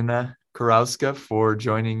Xymena Kurowska, for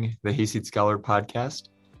joining the Hayseed Scholar Podcast.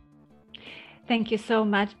 Thank you so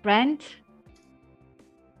much, Brent.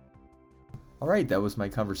 All right, that was my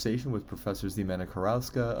conversation with Professor Xymena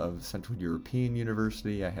Kurowska of Central European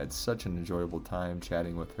University. I had such an enjoyable time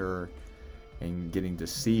chatting with her and getting to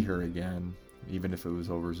see her again, even if it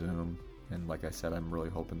was over Zoom. And like I said, I'm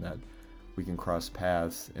really hoping that we can cross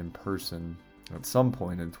paths in person at some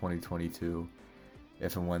point in 2022,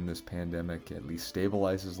 if and when this pandemic at least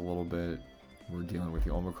stabilizes a little bit. We're dealing with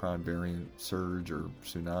the Omicron variant surge or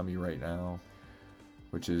tsunami right now,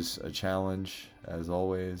 which is a challenge, as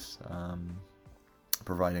always,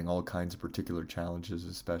 providing all kinds of particular challenges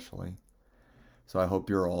especially. So I hope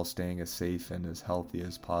you're all staying as safe and as healthy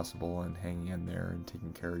as possible and hanging in there and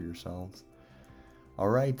taking care of yourselves. All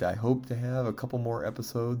right, I hope to have a couple more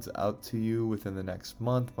episodes out to you within the next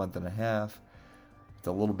month and a half. It's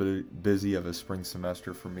a little bit busy of a spring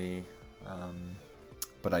semester for me,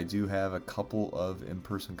 but I do have a couple of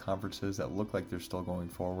in-person conferences that look like they're still going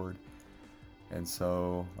forward. And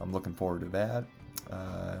so I'm looking forward to that,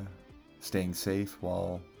 staying safe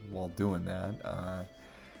while doing that.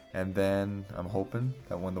 And then I'm hoping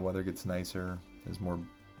that when the weather gets nicer, as more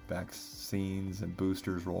vaccines and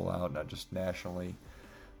boosters roll out, not just nationally,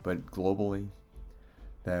 but globally,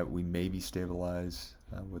 that we maybe stabilize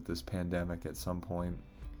with this pandemic at some point,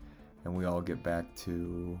 and we all get back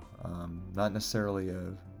to not necessarily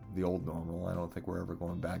the old normal. I don't think we're ever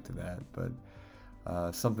going back to that,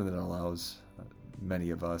 but something that allows many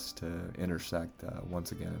of us to intersect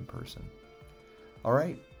once again in person. All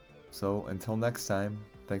right, so until next time,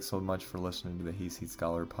 thanks so much for listening to the Hayseed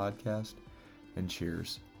Scholar Podcast, and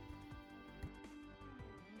cheers.